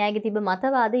චින්තකයන්ගේ මේ අයගේ තිබ්බ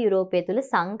මතවාද යුරෝපය තුල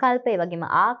සංකල්ප ඒ වගේම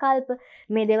ආකල්ප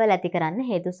මේ දේවල් ඇති කරන්න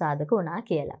හේතු සාධක වුණා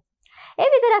කියලා. ඒ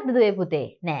විතරක්ද දුවේ පුතේ?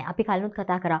 නෑ, අපි කලිනුත්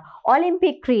කතා කරා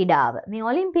ඔලිම්පික් ක්‍රීඩාව. මේ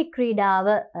ඔලිම්පික් ක්‍රීඩාව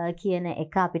කියන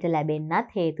එක අපිට ලැබෙන්නත්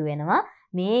හේතු වෙනවා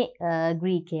මේ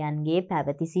ග්‍රීකයන්ගේ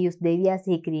පැවති සියුස් දෙවියා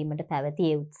සිහි කිරීමට පැවති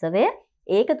ඒ උත්සවය.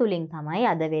 ඒක තුලින් තමයි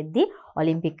අද වෙද්දි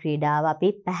ඔලිම්පික් ක්‍රීඩාව අපි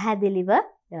පැහැදිලිව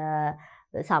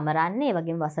සමරන්නේ. ඒ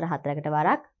වගේම වසර 4කට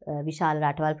වරක් විශාල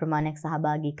රටවල් ප්‍රමාණයක්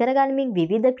සහභාගී කරගනිමින්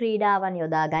විවිධ ක්‍රීඩාවන්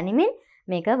යොදා ගනිමින්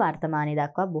මේක වර්තමානයේ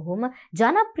දක්වා බොහොම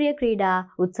ජනප්‍රිය ක්‍රීඩා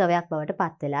උත්සවයක් බවට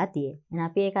පත් වෙලා තියෙනවා. එහෙනම්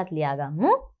අපි ඒකත්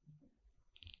ලියාගමු.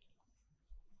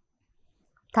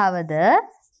 තවද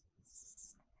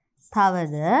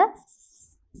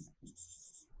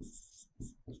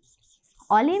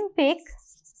ඔලිම්පික්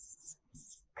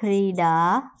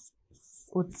ක්‍රීඩා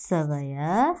උත්සවය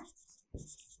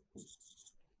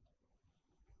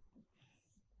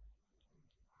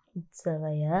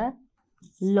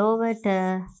ලොවට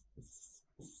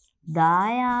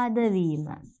දායාද වීම.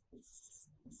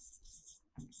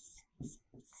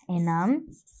 එනම්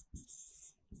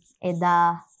එදා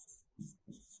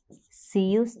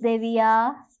සියුස්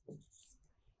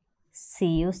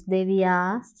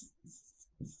දෙවියා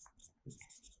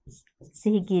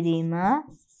සිහි කිරීම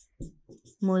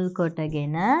මුල්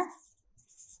කොටගෙන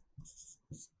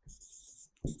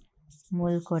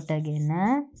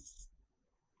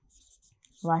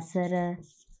වසර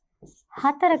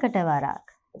 4කට වරක්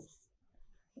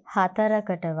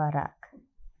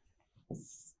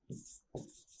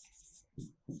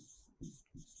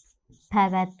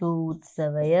පැවැත් වූ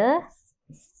උත්සවය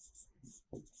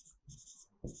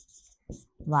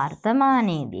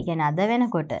වර්තමානයේදී, කියන්නේ අද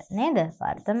වෙනකොට නේද?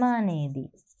 වර්තමානයේදී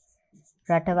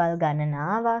රටවල්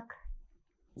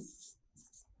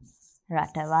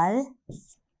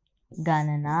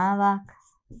ගණනාවක්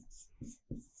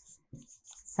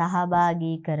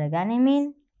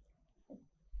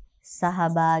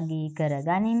සහභාගී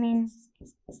කරගනිමින්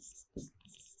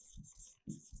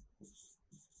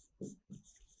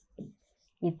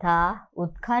ඉතා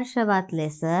උත්කර්ෂවත්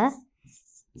ලෙස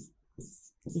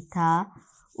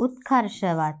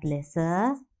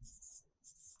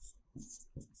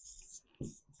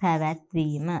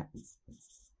පැවැත්වීම.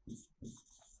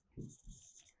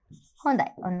 හොඳයි.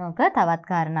 ඔන්න ඔක තවත්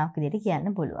කාරණාවක් විදිහට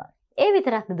කියන්න පුළුවන්. ඒ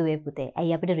විතරක්ද දුවේ පුතේ?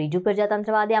 ඇයි අපිට ඍජු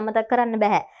ප්‍රජාතන්ත්‍රවාදය අමතක කරන්න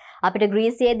බෑ? අපිට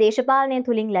ග්‍රීසියේ දේශපාලනය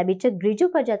තුලින් ලැබිච්ච ඍජු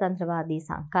ප්‍රජාතන්ත්‍රවාදී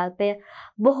සංකල්පය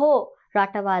බොහෝ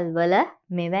රටවල් වල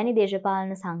මෙවැනි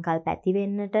දේශපාලන සංකල්ප ඇති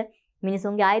වෙන්නට,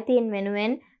 මිනිසුන්ගේ අයිතීන්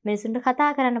වෙනුවෙන් මිනිසුන්ට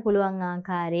කතා කරන්න පුළුවන්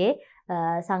ආකාරයේ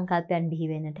සංකල්පයන් බිහි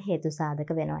වෙන්නට හේතු සාධක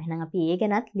වෙනවා. එහෙනම් අපි ඒ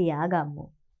ගැනත් ලියා ගමු.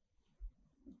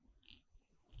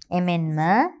 එමෙන්ම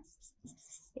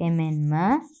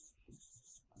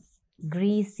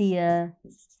ග්‍රීසිය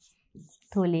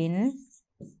තුලින්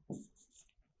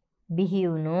බිහි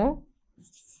වුණු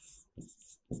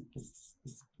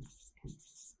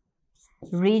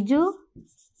ඍජු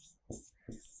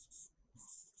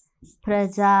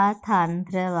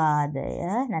ප්‍රජාතන්ත්‍රවාදය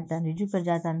නැත්නම් ඍජු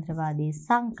ප්‍රජාතන්ත්‍රවාදී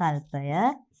සංකල්පය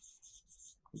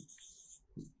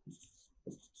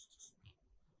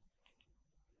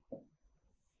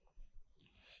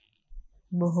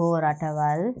බොහෝ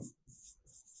රටවල්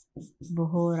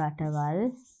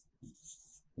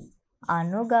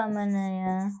අනුගමනය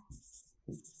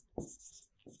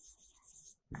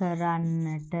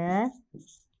කරන්නට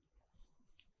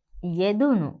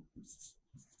යෙදුණු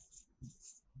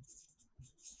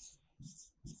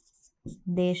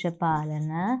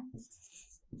දේශපාලන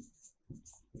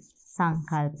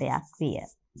සංකල්පයක් විය.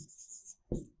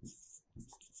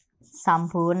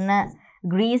 සම්පූර්ණ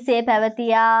ග්‍රීසියේ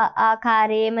පැවතිය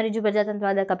ආකාරයේම ඍජු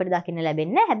ප්‍රජාතන්ත්‍රවාදයක් අපිට දකින්න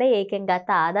ලැබෙන්නේ නැහැ. හැබැයි ඒකෙන්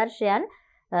ගත්ත ආදර්ශයන්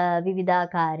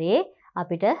විවිධාකාරයේ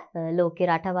අපිට ලෝකේ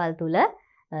රටවල් තුල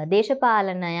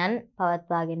දේශපාලනයන්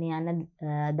පවත්වාගෙන යන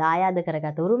දායාද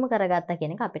කරගත උරුම කරගත්ත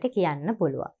කියන එක අපිට කියන්න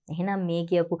පුළුවන්. එහෙනම් මේ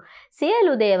කියපු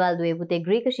සියලු දේවල් දුවේ පුතේ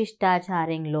ග්‍රීක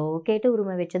ශිෂ්ටාචාරයෙන් ලෝකයට උරුම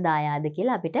වෙච්ච දායාද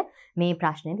කියලා අපිට මේ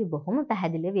ප්‍රශ්නේදී බොහොම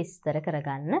පැහැදිලිව විස්තර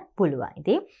කරගන්න පුළුවන්.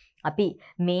 ඉතින් අපි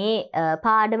මේ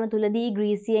පාඩම තුලදී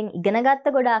ග්‍රීසියෙන් ඉගෙනගත්ත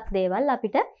ගොඩාක් දේවල්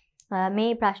අපිට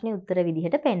මේ ප්‍රශ්නේ උත්තර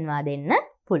විදිහට පෙන්වා දෙන්න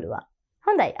පුළුවන්.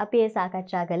 හොඳයි. අපි ඒ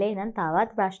සාකච්ඡා කළේ නම්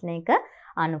තවත් ප්‍රශ්නයක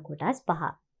අනු කොටස්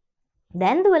 5.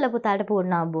 දැන් දුවල පුතාට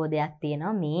පූර්ණ අවබෝධයක්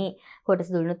තියෙනවා මේ කොටස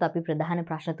දුන්නොත් අපි ප්‍රධාන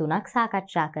ප්‍රශ්න 3ක්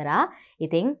සාකච්ඡා කරා.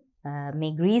 ඉතින් මේ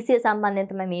ග්‍රීසිය සම්බන්ධයෙන්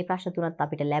තමයි මේ ප්‍රශ්න 3ත්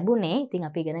අපිට ලැබුණේ. ඉතින්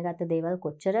අපි ඉගෙනගත්ත දේවල්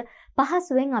කොච්චර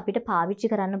පහසුවෙන් අපිට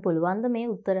පාවිච්චි කරන්න පුළුවන්ද මේ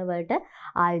උත්තර වලට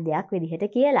ආයුධයක් විදිහට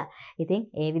කියලා. ඉතින්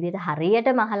ඒ විදිහට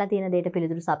හරියටම අහලා තියෙන දෙයට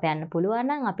පිළිතුරු සපයන්න පුළුවන්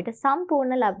නම් අපිට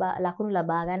සම්පූර්ණ ලකුණු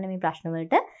ලබා ගන්න මේ ප්‍රශ්න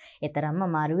වලට එතරම්ම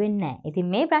අමාරු වෙන්නේ නැහැ.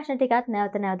 ඉතින් මේ ප්‍රශ්න ටිකත්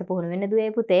නැවත නැවත පුහුණු වෙන්න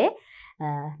දුවේ පුතේ.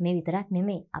 මේ විතරක්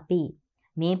නෙමෙයි අපි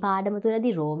මේ පාඩම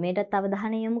තුලදී රෝමයටත්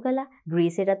අවධානය යොමු කළා,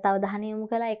 ග්‍රීසියටත් අවධානය යොමු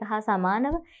කළා ඒක හා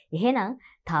සමානව. එහෙනම්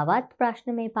තවත්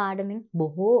ප්‍රශ්න මේ පාඩමෙන්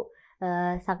බොහෝ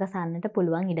සකසන්නට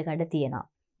පුළුවන් ඉඩකඩ තියෙනවා.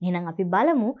 එහෙනම් අපි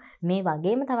බලමු මේ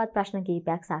වගේම තවත් ප්‍රශ්න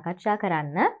කීපයක් සාකච්ඡා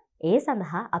කරන්න. ඒ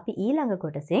සඳහා අපි ඊළඟ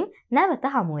කොටසෙන් නැවත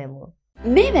හමු වෙමු.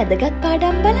 මේ වැදගත්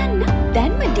පාඩම් බලන්න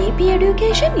දැන්ම DP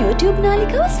Education YouTube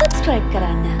නාලිකාව subscribe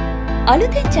කරන්න.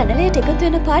 අලුතෙන් channel එකට එකතු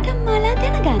වෙන පාඩම් මාලා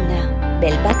දැනගන්න.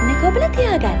 bell button එක ඔබලා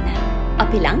තියාගන්න.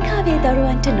 අපි ලංකාවේ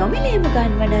දරුවන්ට නොමිලේම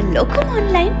ගන්වන ලොකුම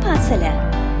ඔන්ලයින් පාසල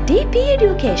DP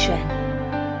Education